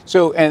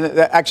 So, and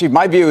actually,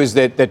 my view is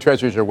that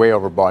treasuries are way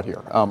overbought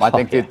here. I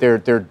think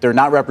that they're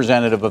not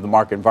representative of the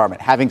market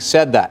environment. Having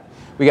said that,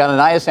 we got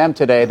an ISM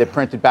today that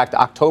printed back to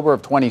October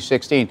of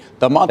 2016,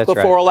 the month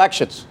before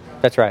elections.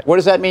 That's right. What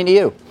does that mean to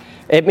you?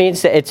 It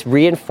means that it's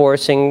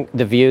reinforcing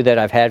the view that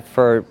I've had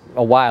for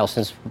a while,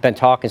 since we've been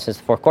talking since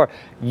the fourth quarter.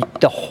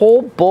 The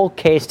whole bull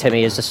case to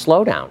me is a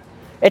slowdown.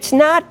 It's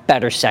not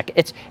better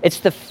second. It's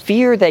the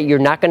fear that you're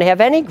not going to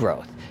have any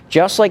growth.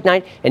 Just like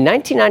in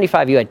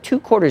 1995, you had 2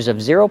 quarters of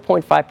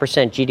 0.5%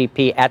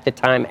 GDP at the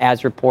time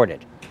as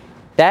reported.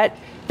 That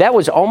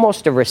was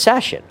almost a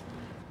recession.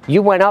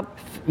 You went up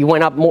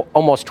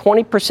almost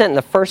 20% in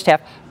the first half.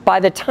 By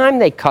the time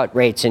they cut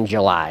rates in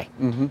July,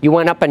 you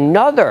went up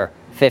another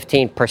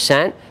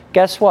 15%.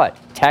 Guess what?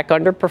 Tech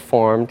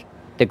underperformed.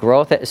 The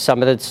growth,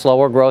 some of the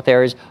slower growth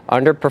areas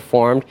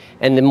underperformed,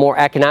 and the more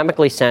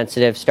economically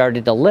sensitive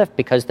started to lift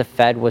because the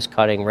Fed was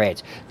cutting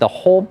rates. The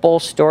whole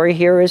bull story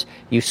here is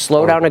you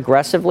slow down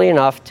aggressively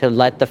enough to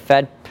let the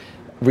Fed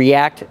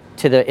react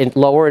to the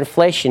lower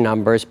inflation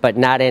numbers, but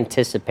not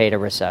anticipate a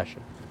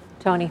recession.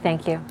 Tony,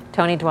 thank you.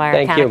 Tony Dwyer,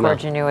 Thank you, Canaccord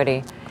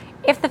Genuity.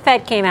 If the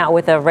Fed came out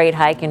with a rate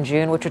hike in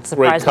June, which would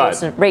surprise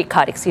rate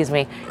cut,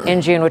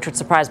 in June, which would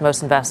surprise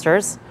most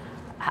investors,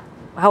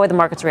 how would the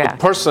markets react?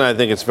 Personally, I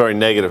think it's very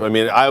negative. I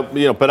mean,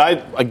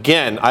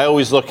 I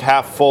always look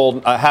half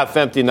full, half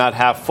empty, not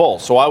half full.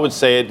 So I would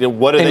say,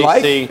 what do in they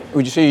life? see?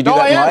 Would you say you do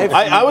that in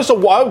life?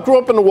 I grew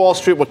up in the Wall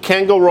Street. What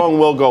can go wrong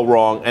will go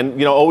wrong,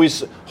 and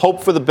always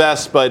hope for the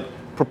best, but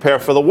prepare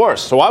for the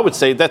worst. So I would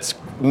say that's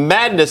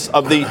madness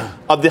of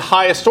the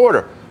highest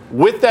order.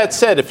 With that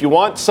said, if you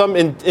want some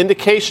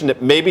indication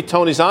that maybe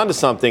Tony's onto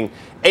something,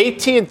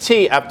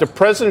 AT&T, after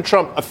President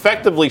Trump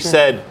effectively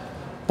said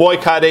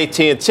boycott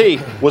AT&T,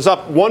 was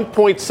up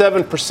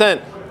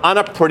 1.7% on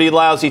a pretty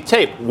lousy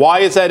tape. Why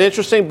is that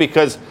interesting?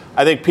 Because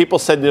I think people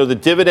said, the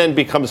dividend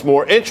becomes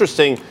more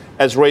interesting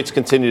as rates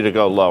continue to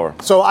go lower.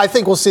 So I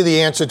think we'll see the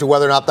answer to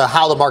whether or not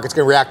how the market's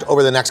going to react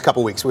over the next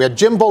couple of weeks. We had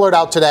Jim Bullard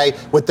out today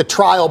with the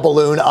trial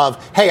balloon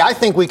of, hey, I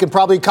think we can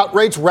probably cut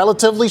rates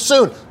relatively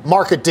soon.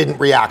 Market didn't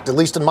react. At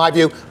least in my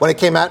view, when it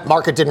came out,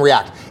 market didn't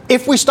react.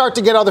 If we start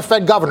to get other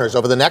Fed governors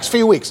over the next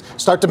few weeks,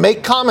 start to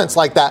make comments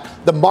like that,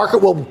 the market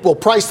will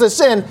price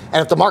this in.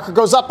 And if the market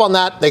goes up on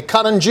that, they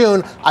cut in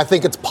June, I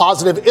think it's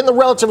positive in the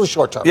relatively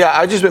short term. Yeah,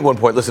 I just make one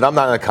point. Listen, I'm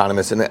not an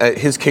economist, and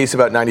his case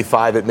about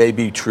 95, it may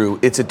be true.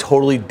 It's a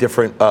totally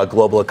different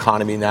global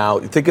economy now.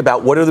 Think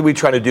about what are we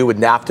trying to do with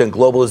NAFTA and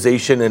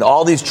globalization and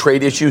all these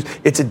trade issues.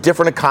 It's a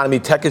different economy.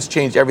 Tech has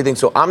changed everything.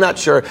 So I'm not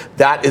sure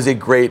that is a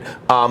great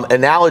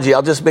analogy.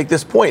 I'll just make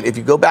this point. If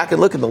you go back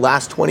and look in the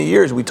last 20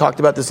 years, we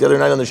talked about this the other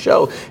night on the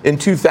show, in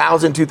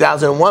 2000,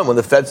 2001, when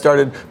the Fed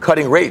started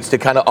cutting rates to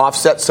kind of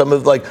offset some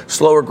of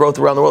slower growth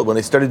around the world, when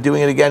they started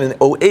doing it again in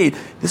 08,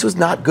 this was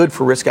not good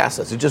for risk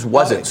assets. It just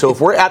wasn't. So if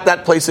we're at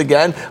that place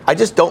again, I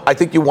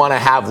think you want to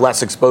have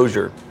less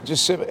exposure.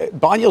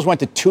 Bond yields went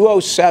to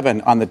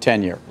 207 on the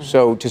 10-year.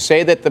 So to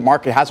say that the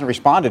market hasn't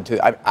responded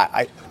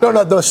to,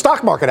 No, the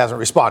stock market hasn't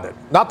responded,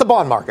 not the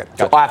bond market.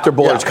 So after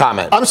Bullard's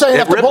comment, I'm saying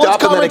it after ripped Bullard's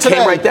up and then comment it came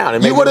today, right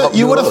down.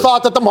 You would have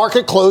thought that the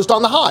market closed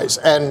on the highs,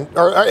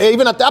 or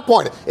even at that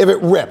point, if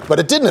it ripped, but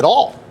it didn't at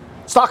all.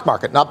 Stock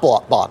market, not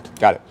bond.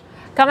 Got it.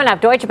 Coming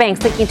up, Deutsche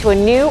Bank sinking to a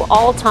new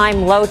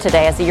all-time low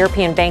today as the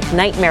European bank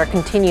nightmare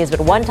continues, but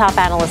one top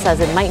analyst says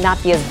it might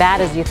not be as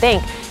bad as you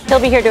think. He'll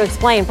be here to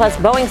explain. Plus,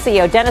 Boeing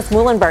CEO Dennis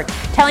Muilenburg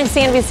telling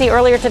CNBC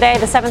earlier today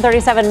the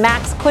 737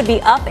 MAX could be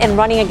up and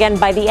running again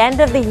by the end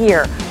of the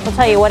year. We'll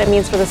tell you what it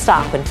means for the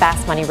stock when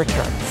Fast Money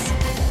returns.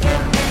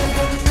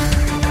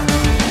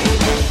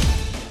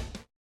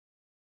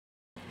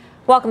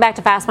 Welcome back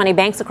to Fast Money.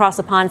 Banks across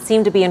the pond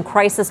seem to be in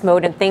crisis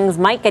mode, and things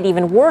might get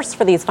even worse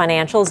for these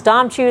financials.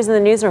 Dom Chu's in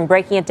the newsroom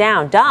breaking it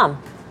down. Dom.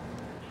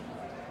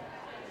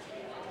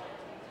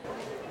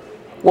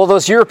 Well,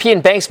 those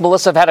European banks,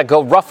 Melissa, have had a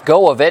rough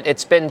go of it.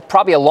 It's been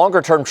probably a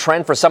longer-term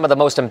trend for some of the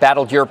most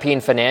embattled European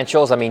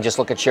financials. I mean, just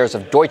look at shares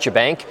of Deutsche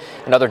Bank.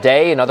 Another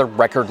day, another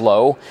record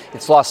low.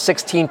 It's lost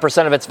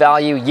 16% of its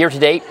value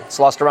year-to-date. It's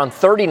lost around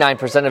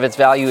 39% of its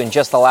value in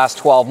just the last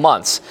 12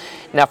 months.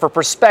 Now, for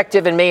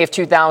perspective, in May of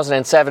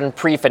 2007,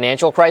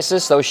 pre-financial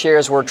crisis, those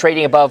shares were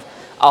trading above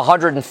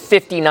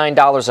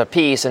 $159 a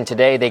piece, and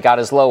today they got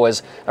as low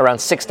as around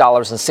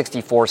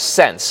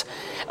 $6.64.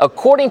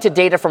 According to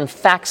data from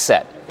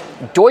FactSet,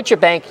 Deutsche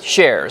Bank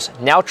shares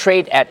now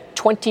trade at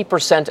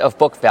 20% of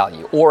book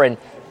value, or an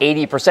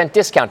 80%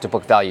 discount to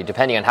book value,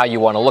 depending on how you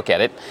want to look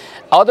at it.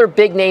 Other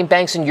big name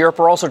banks in Europe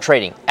are also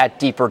trading at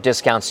deeper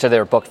discounts to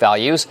their book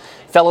values.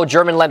 Fellow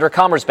German lender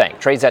Commerzbank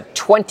trades at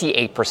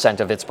 28%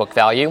 of its book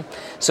value.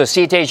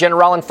 Societe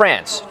Generale in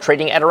France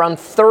trading at around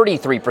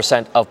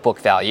 33% of book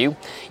value.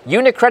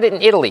 UniCredit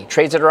in Italy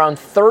trades at around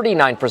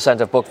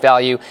 39% of book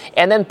value.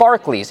 And then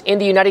Barclays in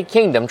the United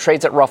Kingdom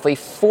trades at roughly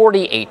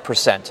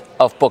 48%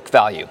 of book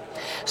value.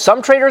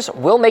 Some traders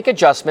will make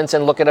adjustments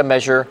and look at a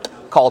measure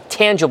called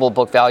tangible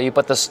book value,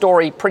 but the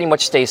story pretty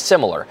much stays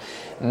similar.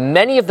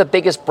 Many of the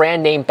biggest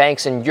brand name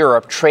banks in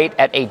Europe trade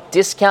at a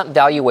discount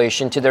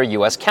valuation to their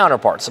U.S.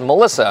 counterparts. And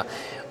Melissa,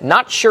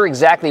 not sure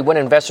exactly when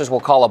investors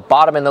will call a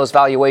bottom in those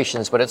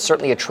valuations, but it's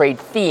certainly a trade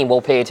theme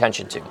we'll pay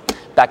attention to.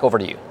 Back over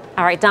to you.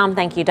 All right, Dom,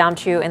 thank you. Dom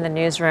Chu in the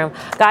newsroom.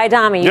 Guy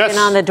Adami, you've been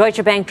on the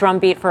Deutsche Bank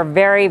drumbeat for a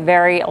very,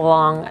 very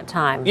long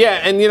time. Yeah,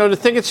 and, to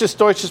think it's just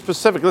Deutsche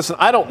specific, listen,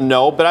 I don't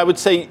know, but I would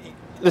say,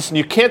 listen,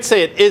 you can't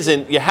say it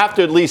isn't. You have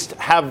to at least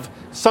have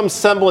some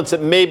semblance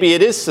that maybe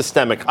it is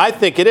systemic. I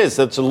think it is.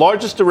 It's the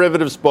largest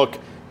derivatives book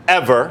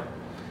ever.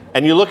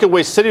 And you look at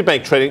where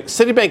Citibank trading.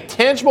 Citibank,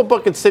 tangible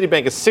book in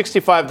Citibank is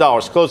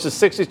 $65, close to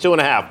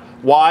 $62.5.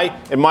 Why?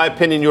 In my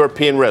opinion,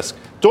 European risk.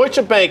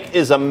 Deutsche Bank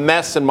is a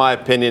mess, in my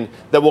opinion,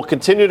 that will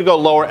continue to go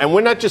lower. And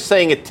we're not just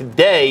saying it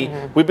today.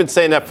 Mm-hmm. We've been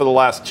saying that for the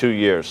last 2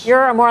 years.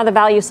 You're more on the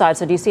value side,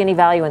 so do you see any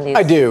value in these?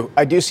 I do.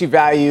 I do see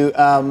value.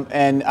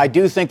 And I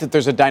do think that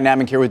there's a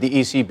dynamic here with the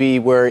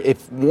ECB where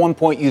if one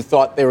point you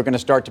thought they were going to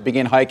start to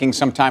begin hiking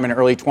sometime in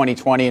early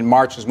 2020, in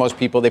March, as most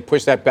people, they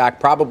push that back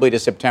probably to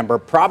September,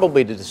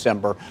 probably to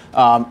December,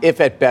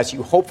 if at best.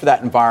 You hope for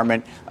that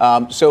environment.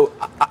 So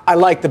I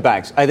like the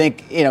banks. I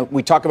think,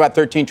 we talk about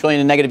 $13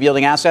 trillion in negative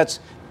yielding assets.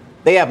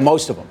 They have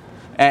most of them.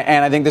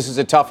 And I think this is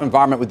a tough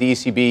environment with the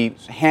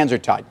ECB. Hands are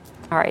tied.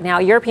 All right. Now,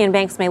 European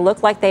banks may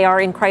look like they are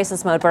in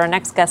crisis mode, but our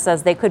next guest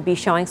says they could be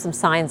showing some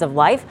signs of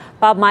life.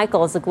 Bob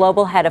Michael is the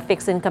global head of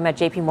fixed income at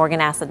JP Morgan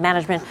Asset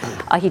Management.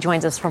 He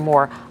joins us for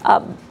more.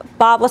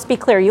 Bob, let's be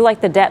clear. You like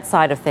the debt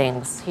side of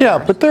things here.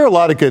 Yeah, but there are a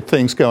lot of good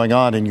things going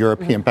on in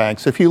European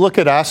banks. If you look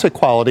at asset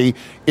quality,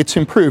 it's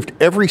improved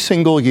every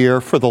single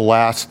year for the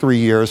last 3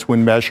 years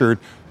when measured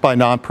by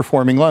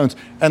non-performing loans.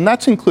 And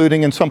that's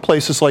including in some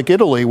places like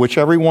Italy, which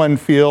everyone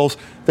feels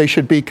they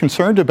should be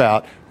concerned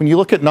about. When you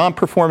look at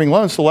non-performing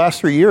loans, the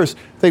last 3 years,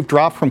 they've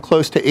dropped from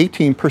close to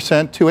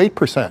 18% to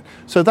 8%.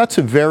 So that's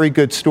a very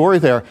good story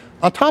there.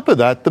 On top of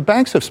that, the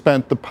banks have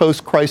spent the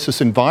post-crisis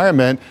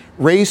environment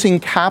raising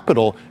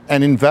capital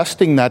and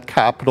investing that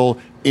capital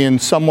in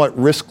somewhat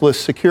riskless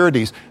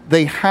securities.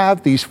 They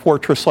have these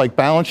fortress-like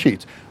balance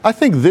sheets. I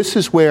think this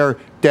is where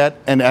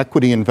debt and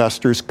equity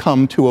investors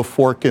come to a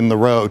fork in the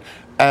road.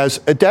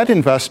 As a debt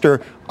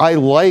investor, I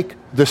like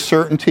the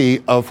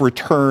certainty of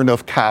return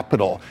of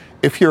capital.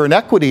 If you're an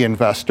equity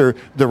investor,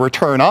 the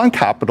return on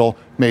capital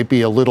may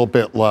be a little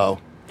bit low.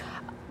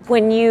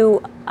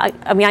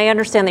 I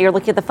understand that you're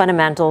looking at the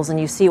fundamentals and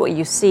you see what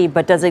you see,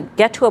 but does it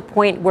get to a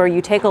point where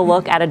you take a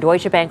look at a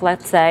Deutsche Bank,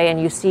 let's say,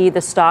 and you see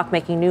the stock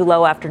making new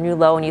low after new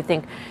low, and you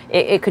think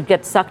it could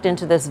get sucked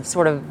into this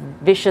sort of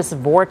vicious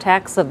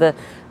vortex of the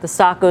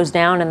stock goes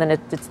down and then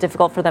it's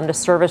difficult for them to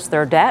service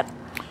their debt?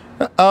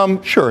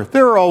 Sure.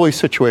 There are always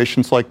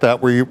situations like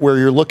that where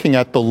you're looking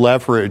at the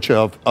leverage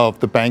of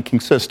the banking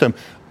system.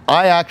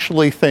 I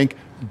actually think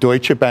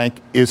Deutsche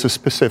Bank is a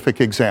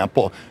specific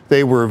example.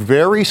 They were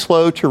very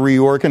slow to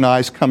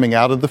reorganize coming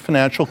out of the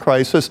financial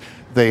crisis.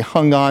 They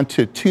hung on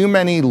to too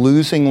many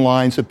losing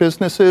lines of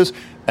businesses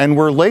and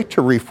were late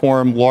to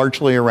reform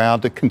largely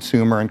around a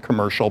consumer and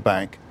commercial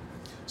bank.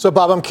 So,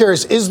 Bob, I'm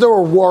curious, is there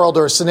a world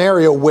or a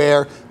scenario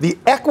where the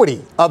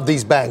equity of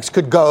these banks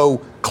could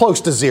go close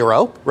to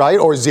zero, right,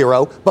 or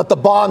zero, but the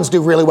bonds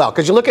do really well?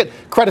 Because you look at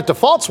credit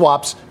default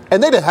swaps,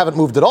 and they haven't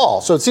moved at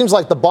all. So it seems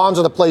like the bonds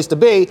are the place to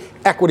be.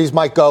 Equities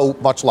might go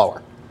much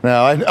lower.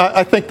 No,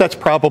 I think that's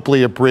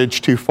probably a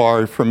bridge too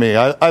far for me.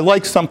 I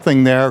like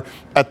something there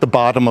at the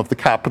bottom of the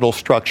capital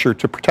structure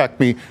to protect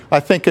me. I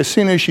think as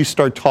soon as you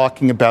start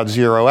talking about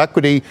zero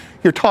equity,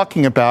 you're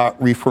talking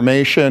about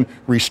reformation,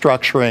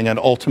 restructuring, and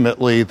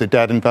ultimately the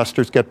debt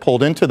investors get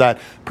pulled into that,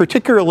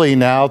 particularly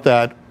now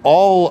that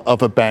all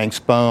of a bank's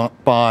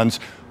bonds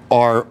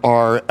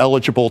are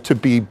eligible to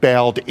be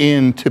bailed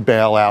in to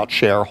bail out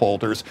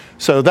shareholders.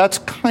 So that's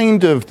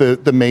kind of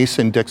the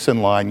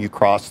Mason-Dixon line you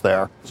cross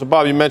there. So,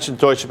 Bob, you mentioned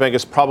Deutsche Bank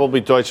is probably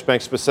Deutsche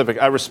Bank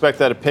specific. I respect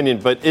that opinion,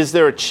 but is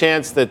there a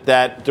chance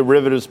that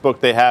derivatives book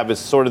they have is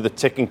sort of the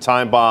ticking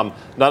time bomb,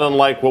 not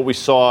unlike what we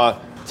saw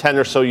 10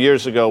 or so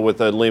years ago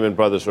with a Lehman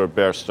Brothers or a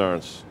Bear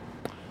Stearns?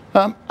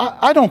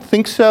 I don't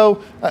think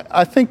so.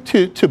 I think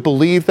to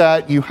believe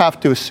that, you have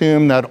to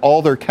assume that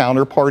all their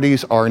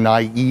counterparties are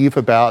naive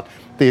about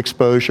the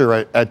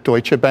exposure at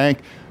Deutsche Bank.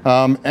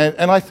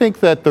 And I think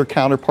that their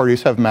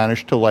counterparties have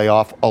managed to lay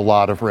off a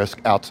lot of risk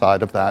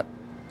outside of that.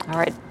 All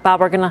right,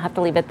 Bob, we're going to have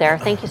to leave it there.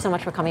 Thank you so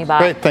much for coming by.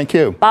 Great, thank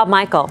you. Bob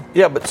Michael.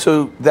 Yeah, but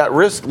so that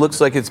risk looks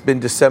like it's been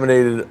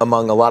disseminated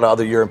among a lot of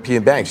other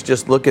European banks.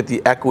 Just look at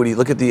the equity,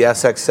 look at the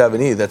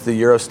SX7E, that's the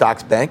Euro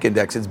Stoxx Bank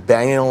Index. It's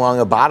banging along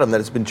a bottom that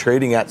it's been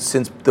trading at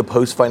since the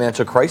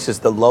post-financial crisis.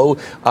 The low,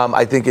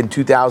 I think, in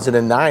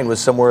 2009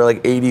 was somewhere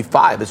like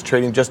 85. It's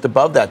trading just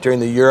above that during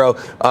the Euro.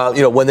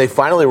 When they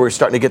finally were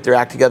starting to get their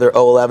act together,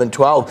 11,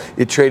 12,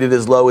 it traded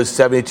as low as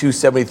 72,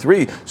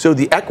 73. So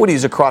the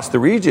equities across the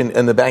region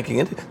and the banking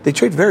industry, they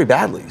trade very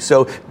badly.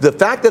 So the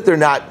fact that they're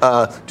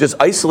not just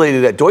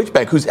isolated at Deutsche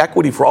Bank, whose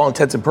equity for all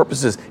intents and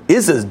purposes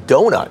is a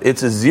donut,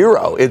 it's a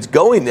zero, it's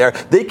going there.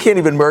 They can't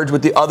even merge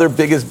with the other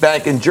biggest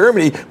bank in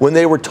Germany when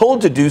they were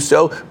told to do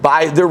so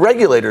by their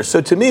regulators.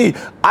 So to me,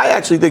 I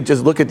actually think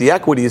just look at the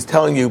equity is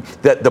telling you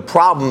that the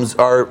problems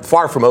are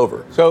far from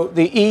over. So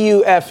the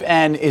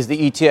EUFN is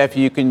the ETF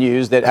you can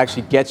use that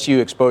actually gets you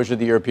exposure to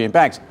the European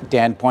banks.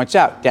 Dan points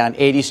out, down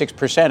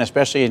 86%,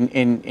 especially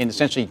in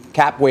essentially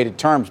cap-weighted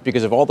terms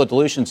because of all the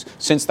dilutions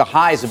since the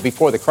highs of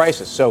before the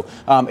crisis. So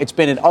it's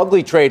been an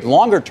ugly trade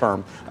longer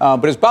term.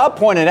 But as Bob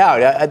pointed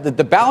out,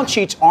 the balance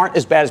sheets aren't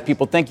as bad as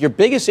people think. Your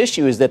biggest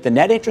issue is that the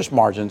net interest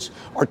margins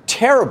are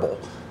terrible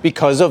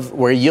because of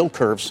where yield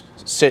curves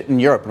sit in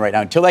Europe right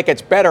now. Until that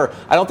gets better,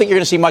 I don't think you're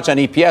going to see much on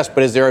EPS,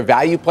 but is there a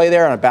value play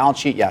there on a balance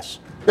sheet? Yes.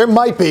 There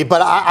might be,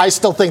 but I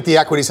still think the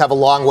equities have a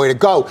long way to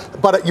go.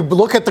 But you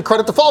look at the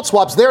credit default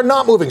swaps, they're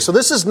not moving. So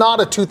this is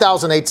not a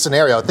 2008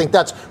 scenario. I think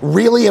that's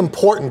really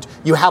important.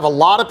 You have a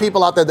lot of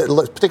people out there,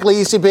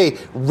 particularly ECB,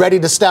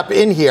 ready to step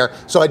in here.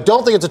 So I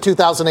don't think it's a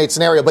 2008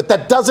 scenario. But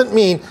that doesn't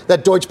mean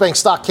that Deutsche Bank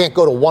stock can't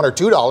go to $1 or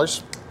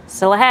 $2.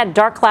 Still ahead,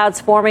 dark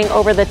clouds forming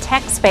over the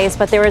tech space,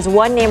 but there is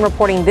one name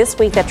reporting this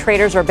week that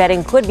traders are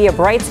betting could be a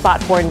bright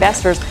spot for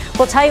investors.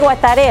 We'll tell you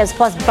what that is.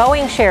 Plus,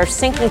 Boeing shares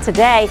sinking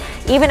today,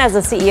 even as the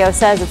CEO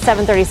says that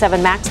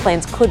 737 MAX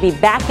planes could be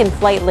back in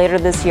flight later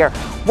this year.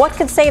 What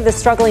could save the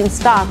struggling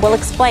stock? We'll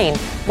explain.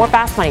 More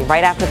Fast Money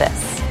right after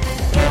this.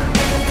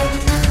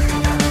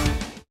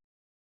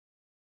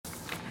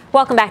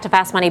 Welcome back to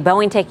Fast Money.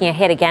 Boeing taking a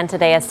hit again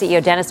today as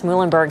CEO Dennis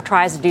Muilenburg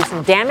tries to do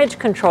some damage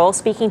control.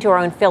 Speaking to our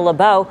own Phil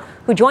LeBeau,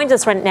 who joins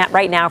us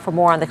right now for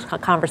more on the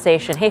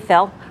conversation. Hey,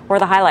 Phil, what are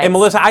the highlights? And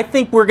Melissa, I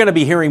think we're going to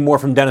be hearing more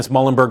from Dennis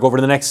Muilenburg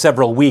over the next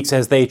several weeks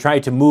as they try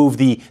to move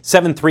the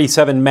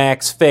 737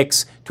 MAX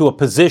fix to a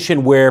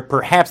position where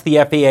perhaps the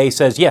FAA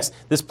says, yes,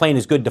 this plane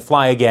is good to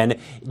fly again.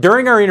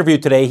 During our interview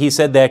today, he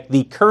said that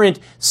the current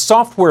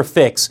software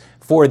fix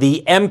for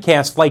the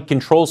MCAS flight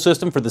control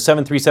system for the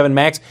 737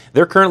 MAX,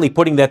 they're currently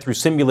putting that through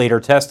simulator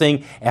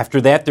testing.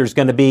 After that, there's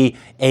going to be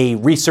a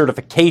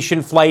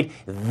recertification flight.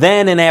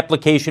 Then an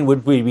application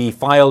would be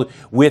filed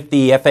with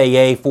the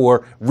FAA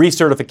for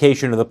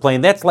recertification of the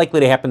plane. That's likely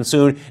to happen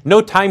soon.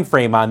 No time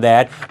frame on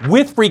that.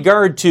 With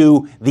regard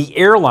to the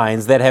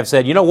airlines that have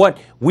said, you know what,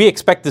 we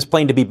expect this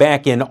plane to be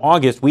back in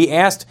August, we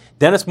asked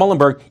Dennis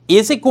Muilenburg,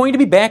 is it going to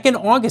be back in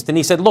August? And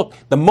he said, look,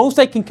 the most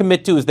I can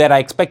commit to is that I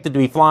expect it to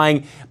be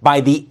flying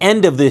by the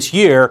end of this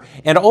year.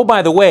 And oh,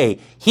 by the way,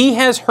 he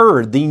has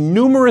heard the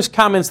numerous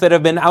comments that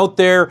have been out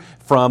there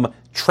from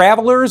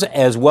travelers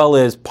as well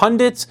as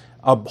pundits,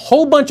 a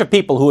whole bunch of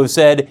people who have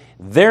said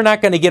they're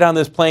not going to get on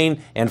this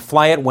plane and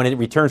fly it when it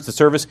returns to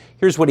service.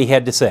 Here's what he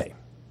had to say.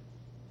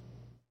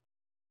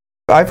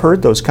 I've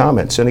heard those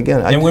comments, and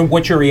again...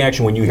 what's your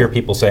reaction when you hear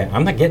people say,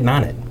 I'm not getting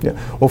on it?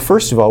 Yeah. Well,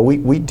 first of all,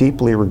 we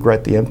deeply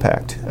regret the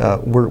impact.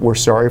 We're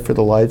sorry for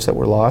the lives that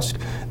were lost.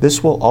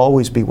 This will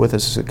always be with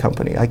us as a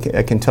company. I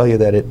can tell you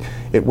that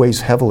it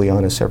weighs heavily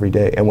on us every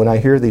day. And when I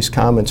hear these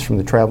comments from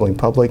the traveling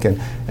public,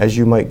 and as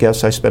you might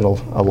guess, I spend a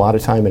lot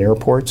of time in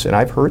airports, and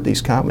I've heard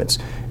these comments,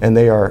 and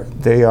they're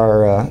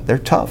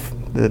tough.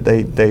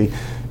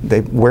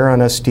 They wear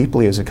on us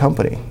deeply as a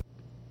company.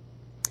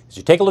 As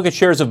you take a look at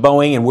shares of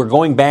Boeing, and we're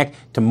going back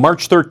to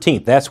March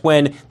 13th. That's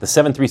when the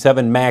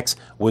 737 MAX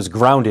was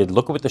grounded.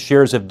 Look at what the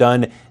shares have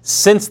done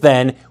since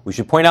then. We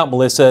should point out,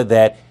 Melissa,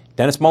 that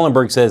Dennis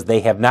Muilenburg says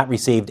they have not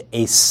received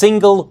a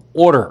single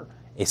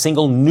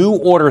new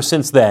order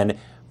since then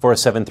for a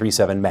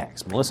 737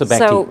 MAX. Melissa, back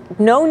to you. So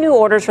no new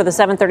orders for the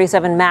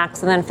 737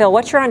 MAX. And then, Phil,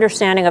 what's your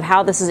understanding of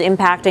how this is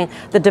impacting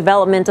the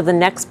development of the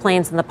next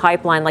planes in the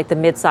pipeline, like the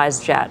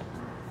midsize jet?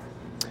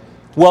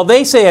 Well,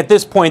 they say at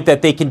this point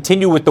that they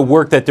continue with the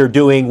work that they're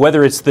doing,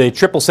 whether it's the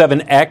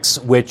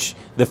 777X, which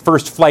the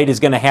first flight is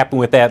going to happen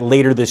with that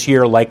later this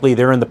year, likely.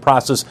 They're in the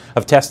process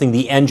of testing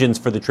the engines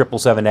for the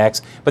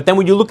 777X. But then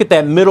when you look at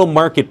that middle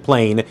market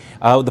plane,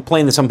 the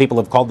plane that some people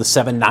have called the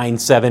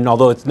 797,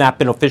 although it's not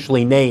been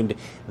officially named,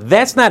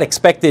 that's not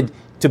expected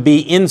to be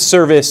in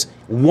service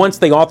once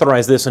they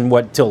authorize this in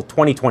till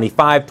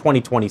 2025,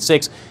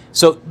 2026.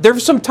 So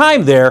there's some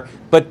time there,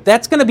 but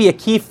that's going to be a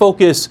key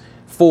focus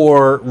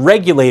for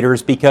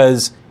regulators,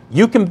 because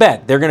you can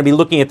bet they're going to be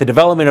looking at the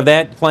development of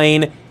that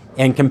plane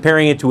and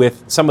comparing it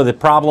with some of the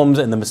problems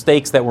and the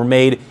mistakes that were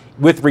made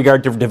with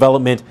regard to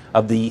development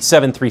of the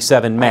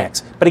 737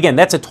 MAX. But again,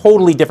 that's a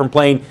totally different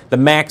plane. The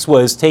MAX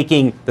was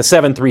taking the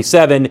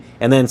 737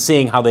 and then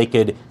seeing how they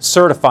could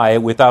certify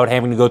it without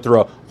having to go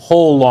through a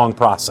whole long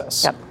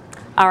process. Yep.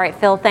 All right,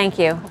 Phil, thank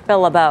you.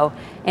 Phil LeBeau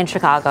in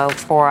Chicago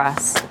for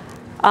us.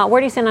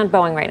 Where do you stand on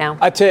Boeing right now?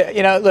 I tell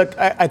you, look,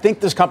 I think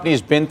this company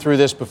has been through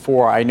this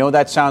before. I know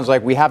that sounds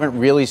like we haven't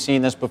really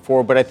seen this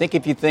before, but I think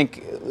if you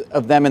think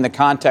of them in the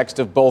context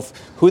of both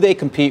who they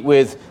compete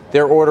with,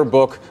 their order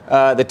book,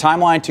 the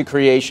timeline to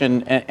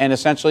creation, and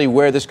essentially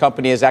where this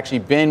company has actually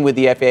been with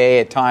the FAA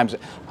at times,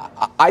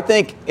 I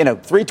think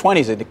 320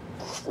 is a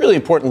really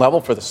important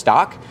level for the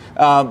stock.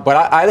 But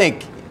I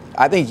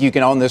think you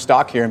can own this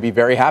stock here and be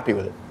very happy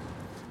with it.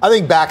 I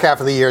think back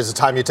half of the year is the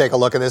time you take a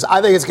look at this.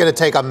 I think it's going to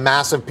take a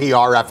massive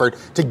PR effort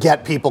to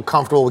get people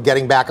comfortable with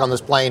getting back on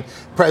this plane.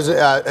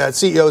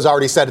 CEO's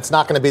already said it's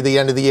not going to be the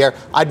end of the year.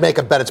 I'd make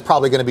a bet it's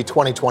probably going to be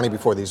 2020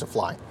 before these are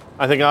flying.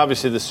 I think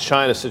obviously this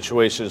China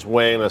situation is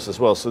weighing us as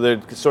well, so they're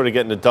sort of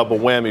getting a double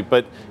whammy.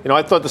 But,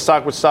 I thought the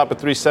stock would stop at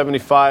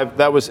 375.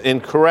 That was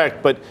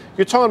incorrect. But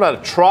you're talking about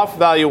a trough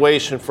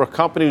valuation for a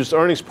company whose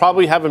earnings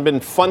probably haven't been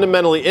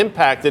fundamentally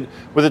impacted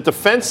with a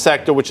defense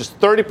sector, which is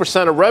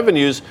 30% of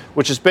revenues,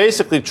 which is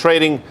basically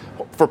trading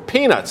for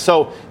peanuts.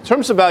 So in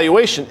terms of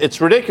valuation, it's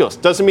ridiculous.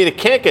 Doesn't mean it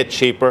can't get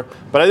cheaper,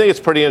 but I think it's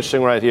pretty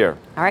interesting right here.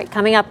 All right,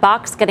 coming up,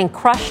 Box getting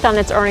crushed on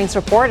its earnings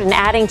report and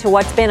adding to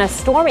what's been a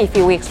stormy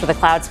few weeks for the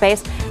cloud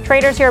space.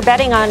 Traders here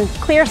betting on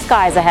clear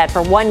skies ahead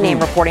for one name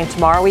reporting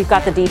tomorrow. We've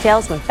got the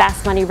details when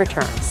Fast Money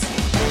returns.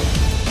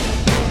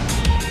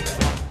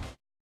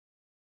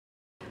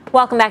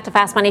 Welcome back to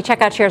Fast Money.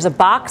 Check out shares of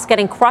Box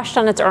getting crushed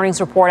on its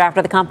earnings report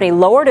after the company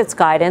lowered its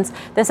guidance.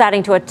 This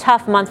adding to a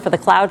tough month for the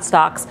cloud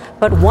stocks.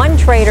 But one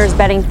trader is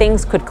betting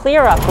things could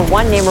clear up for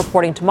one name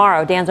reporting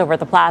tomorrow. Dan's over at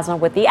the Plasma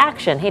with the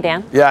action. Hey,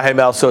 Dan. Yeah, hey,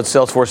 Mel. So it's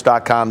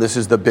Salesforce.com. This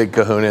is the big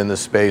kahuna in the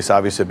space,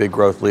 obviously a big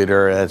growth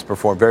leader, and it's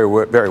performed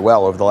very, very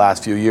well over the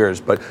last few years.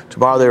 But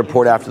tomorrow they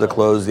report after the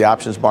close. The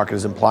options market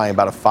is implying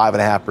about a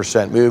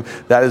 5.5%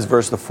 move. That is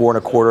versus the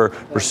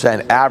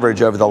 4.25%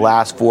 average over the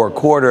last 4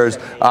 quarters.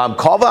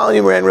 Call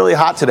volume ran really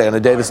hot today on a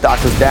day the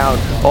stock was down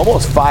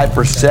almost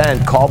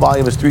 5%. Call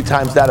volume is 3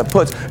 times that of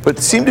puts, but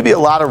seemed to be a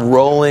lot of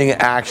rolling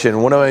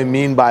action. What do I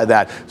mean by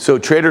that? So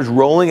traders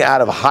rolling out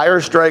of higher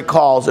strike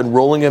calls and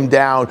rolling them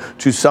down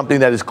to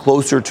something that is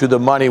closer to the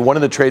money. One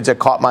of the trades that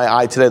caught my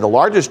eye today, the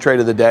largest trade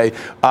of the day,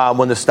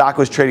 when the stock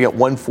was trading at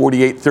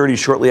 148.30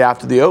 shortly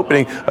after the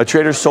opening, a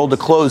trader sold to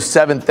close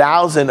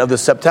 7,000 of the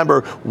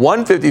September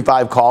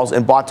 155 calls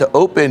and bought to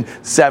open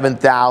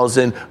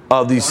 7,000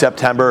 of the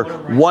September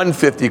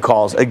 150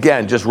 calls.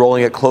 Again, just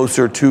rolling it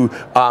closer to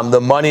the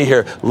money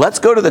here. Let's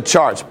go to the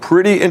charts.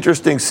 Pretty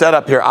interesting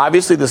setup here.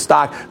 Obviously, the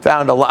stock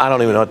found I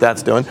don't even know what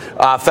that's doing.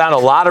 Found a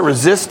lot of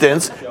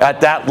resistance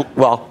at that.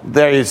 Well,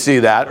 there you see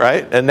that,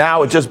 right? And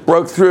now it just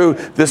broke through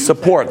this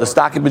support. The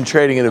stock had been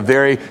trading in a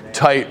very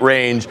tight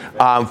range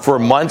for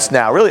months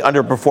now, really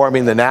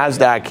underperforming the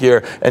NASDAQ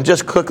here. And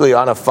just quickly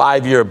on a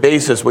 5-year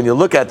basis, when you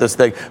look at this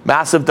thing,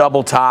 massive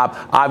double top.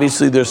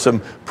 Obviously, there's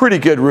some pretty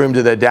good room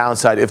to the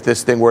downside if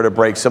this thing were to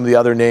break. Some of the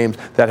other names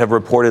that have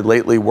reported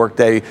lately,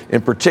 Workday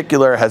in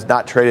particular, has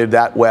not traded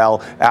that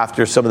well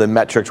after some of the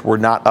metrics were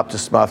not up to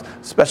snuff,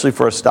 especially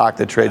for a stock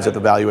that trades at the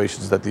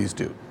valuations that these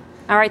do.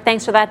 All right,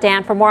 thanks for that,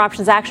 Dan. For more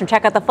options action,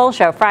 check out the full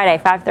show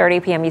Friday,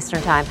 5:30 p.m.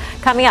 Eastern Time.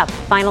 Coming up,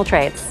 final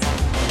trades.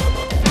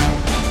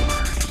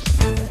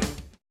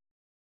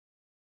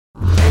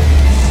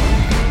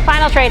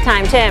 Final trade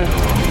time, Tim.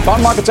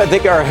 Bond markets, I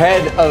think, are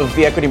ahead of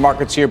the equity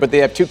markets here, but they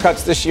have 2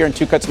 cuts this year and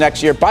 2 cuts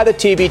next year. By the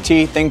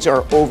TVT, things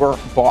are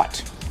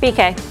overbought.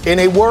 BK. In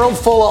a world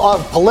full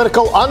of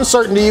political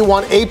uncertainty, you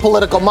want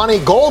apolitical money.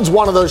 Gold's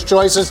one of those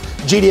choices.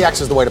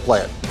 GDX is the way to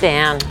play it.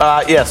 Dan.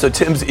 Yeah, so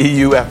Tim's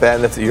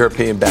EUFN, that's the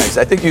European banks.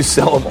 I think you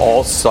sell them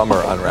all summer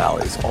on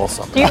rallies, all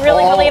summer. Do you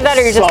really believe that,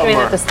 or you're just doing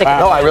it to stick it?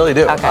 No, I really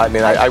do. Okay. I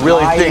mean, I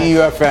really think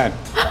EUFN.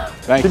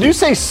 Did you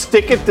say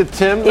stick it to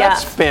Tim? Yeah.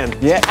 That's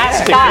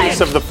fantastic Yeah.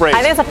 use of the phrase.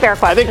 I think it's a fair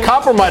question. I think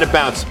copper might have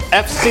bounced.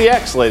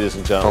 FCX, ladies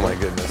and gentlemen. Oh, my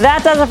goodness.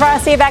 That does it for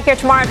us. See you back here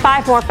tomorrow at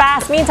 5 for more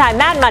Fast. Meantime,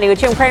 Mad Money with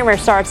Jim Cramer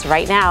starts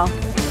right now.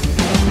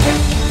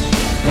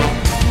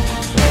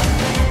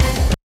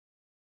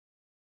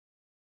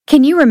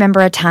 Can you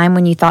remember a time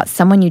when you thought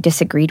someone you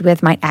disagreed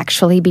with might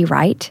actually be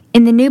right?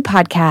 In the new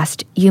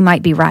podcast, You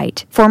Might Be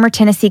Right, former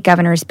Tennessee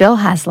governors Bill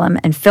Haslam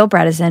and Phil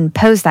Bredesen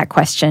pose that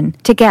question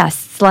to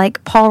guests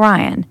like Paul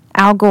Ryan,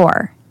 Al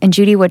Gore, and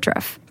Judy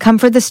Woodruff. Come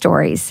for the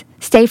stories,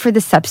 stay for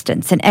the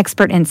substance and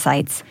expert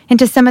insights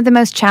into some of the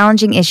most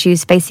challenging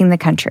issues facing the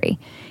country,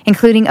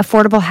 including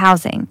affordable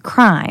housing,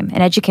 crime,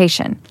 and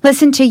education.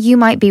 Listen to You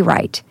Might Be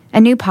Right,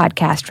 a new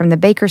podcast from the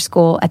Baker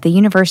School at the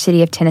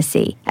University of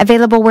Tennessee,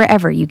 available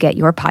wherever you get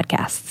your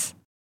podcasts.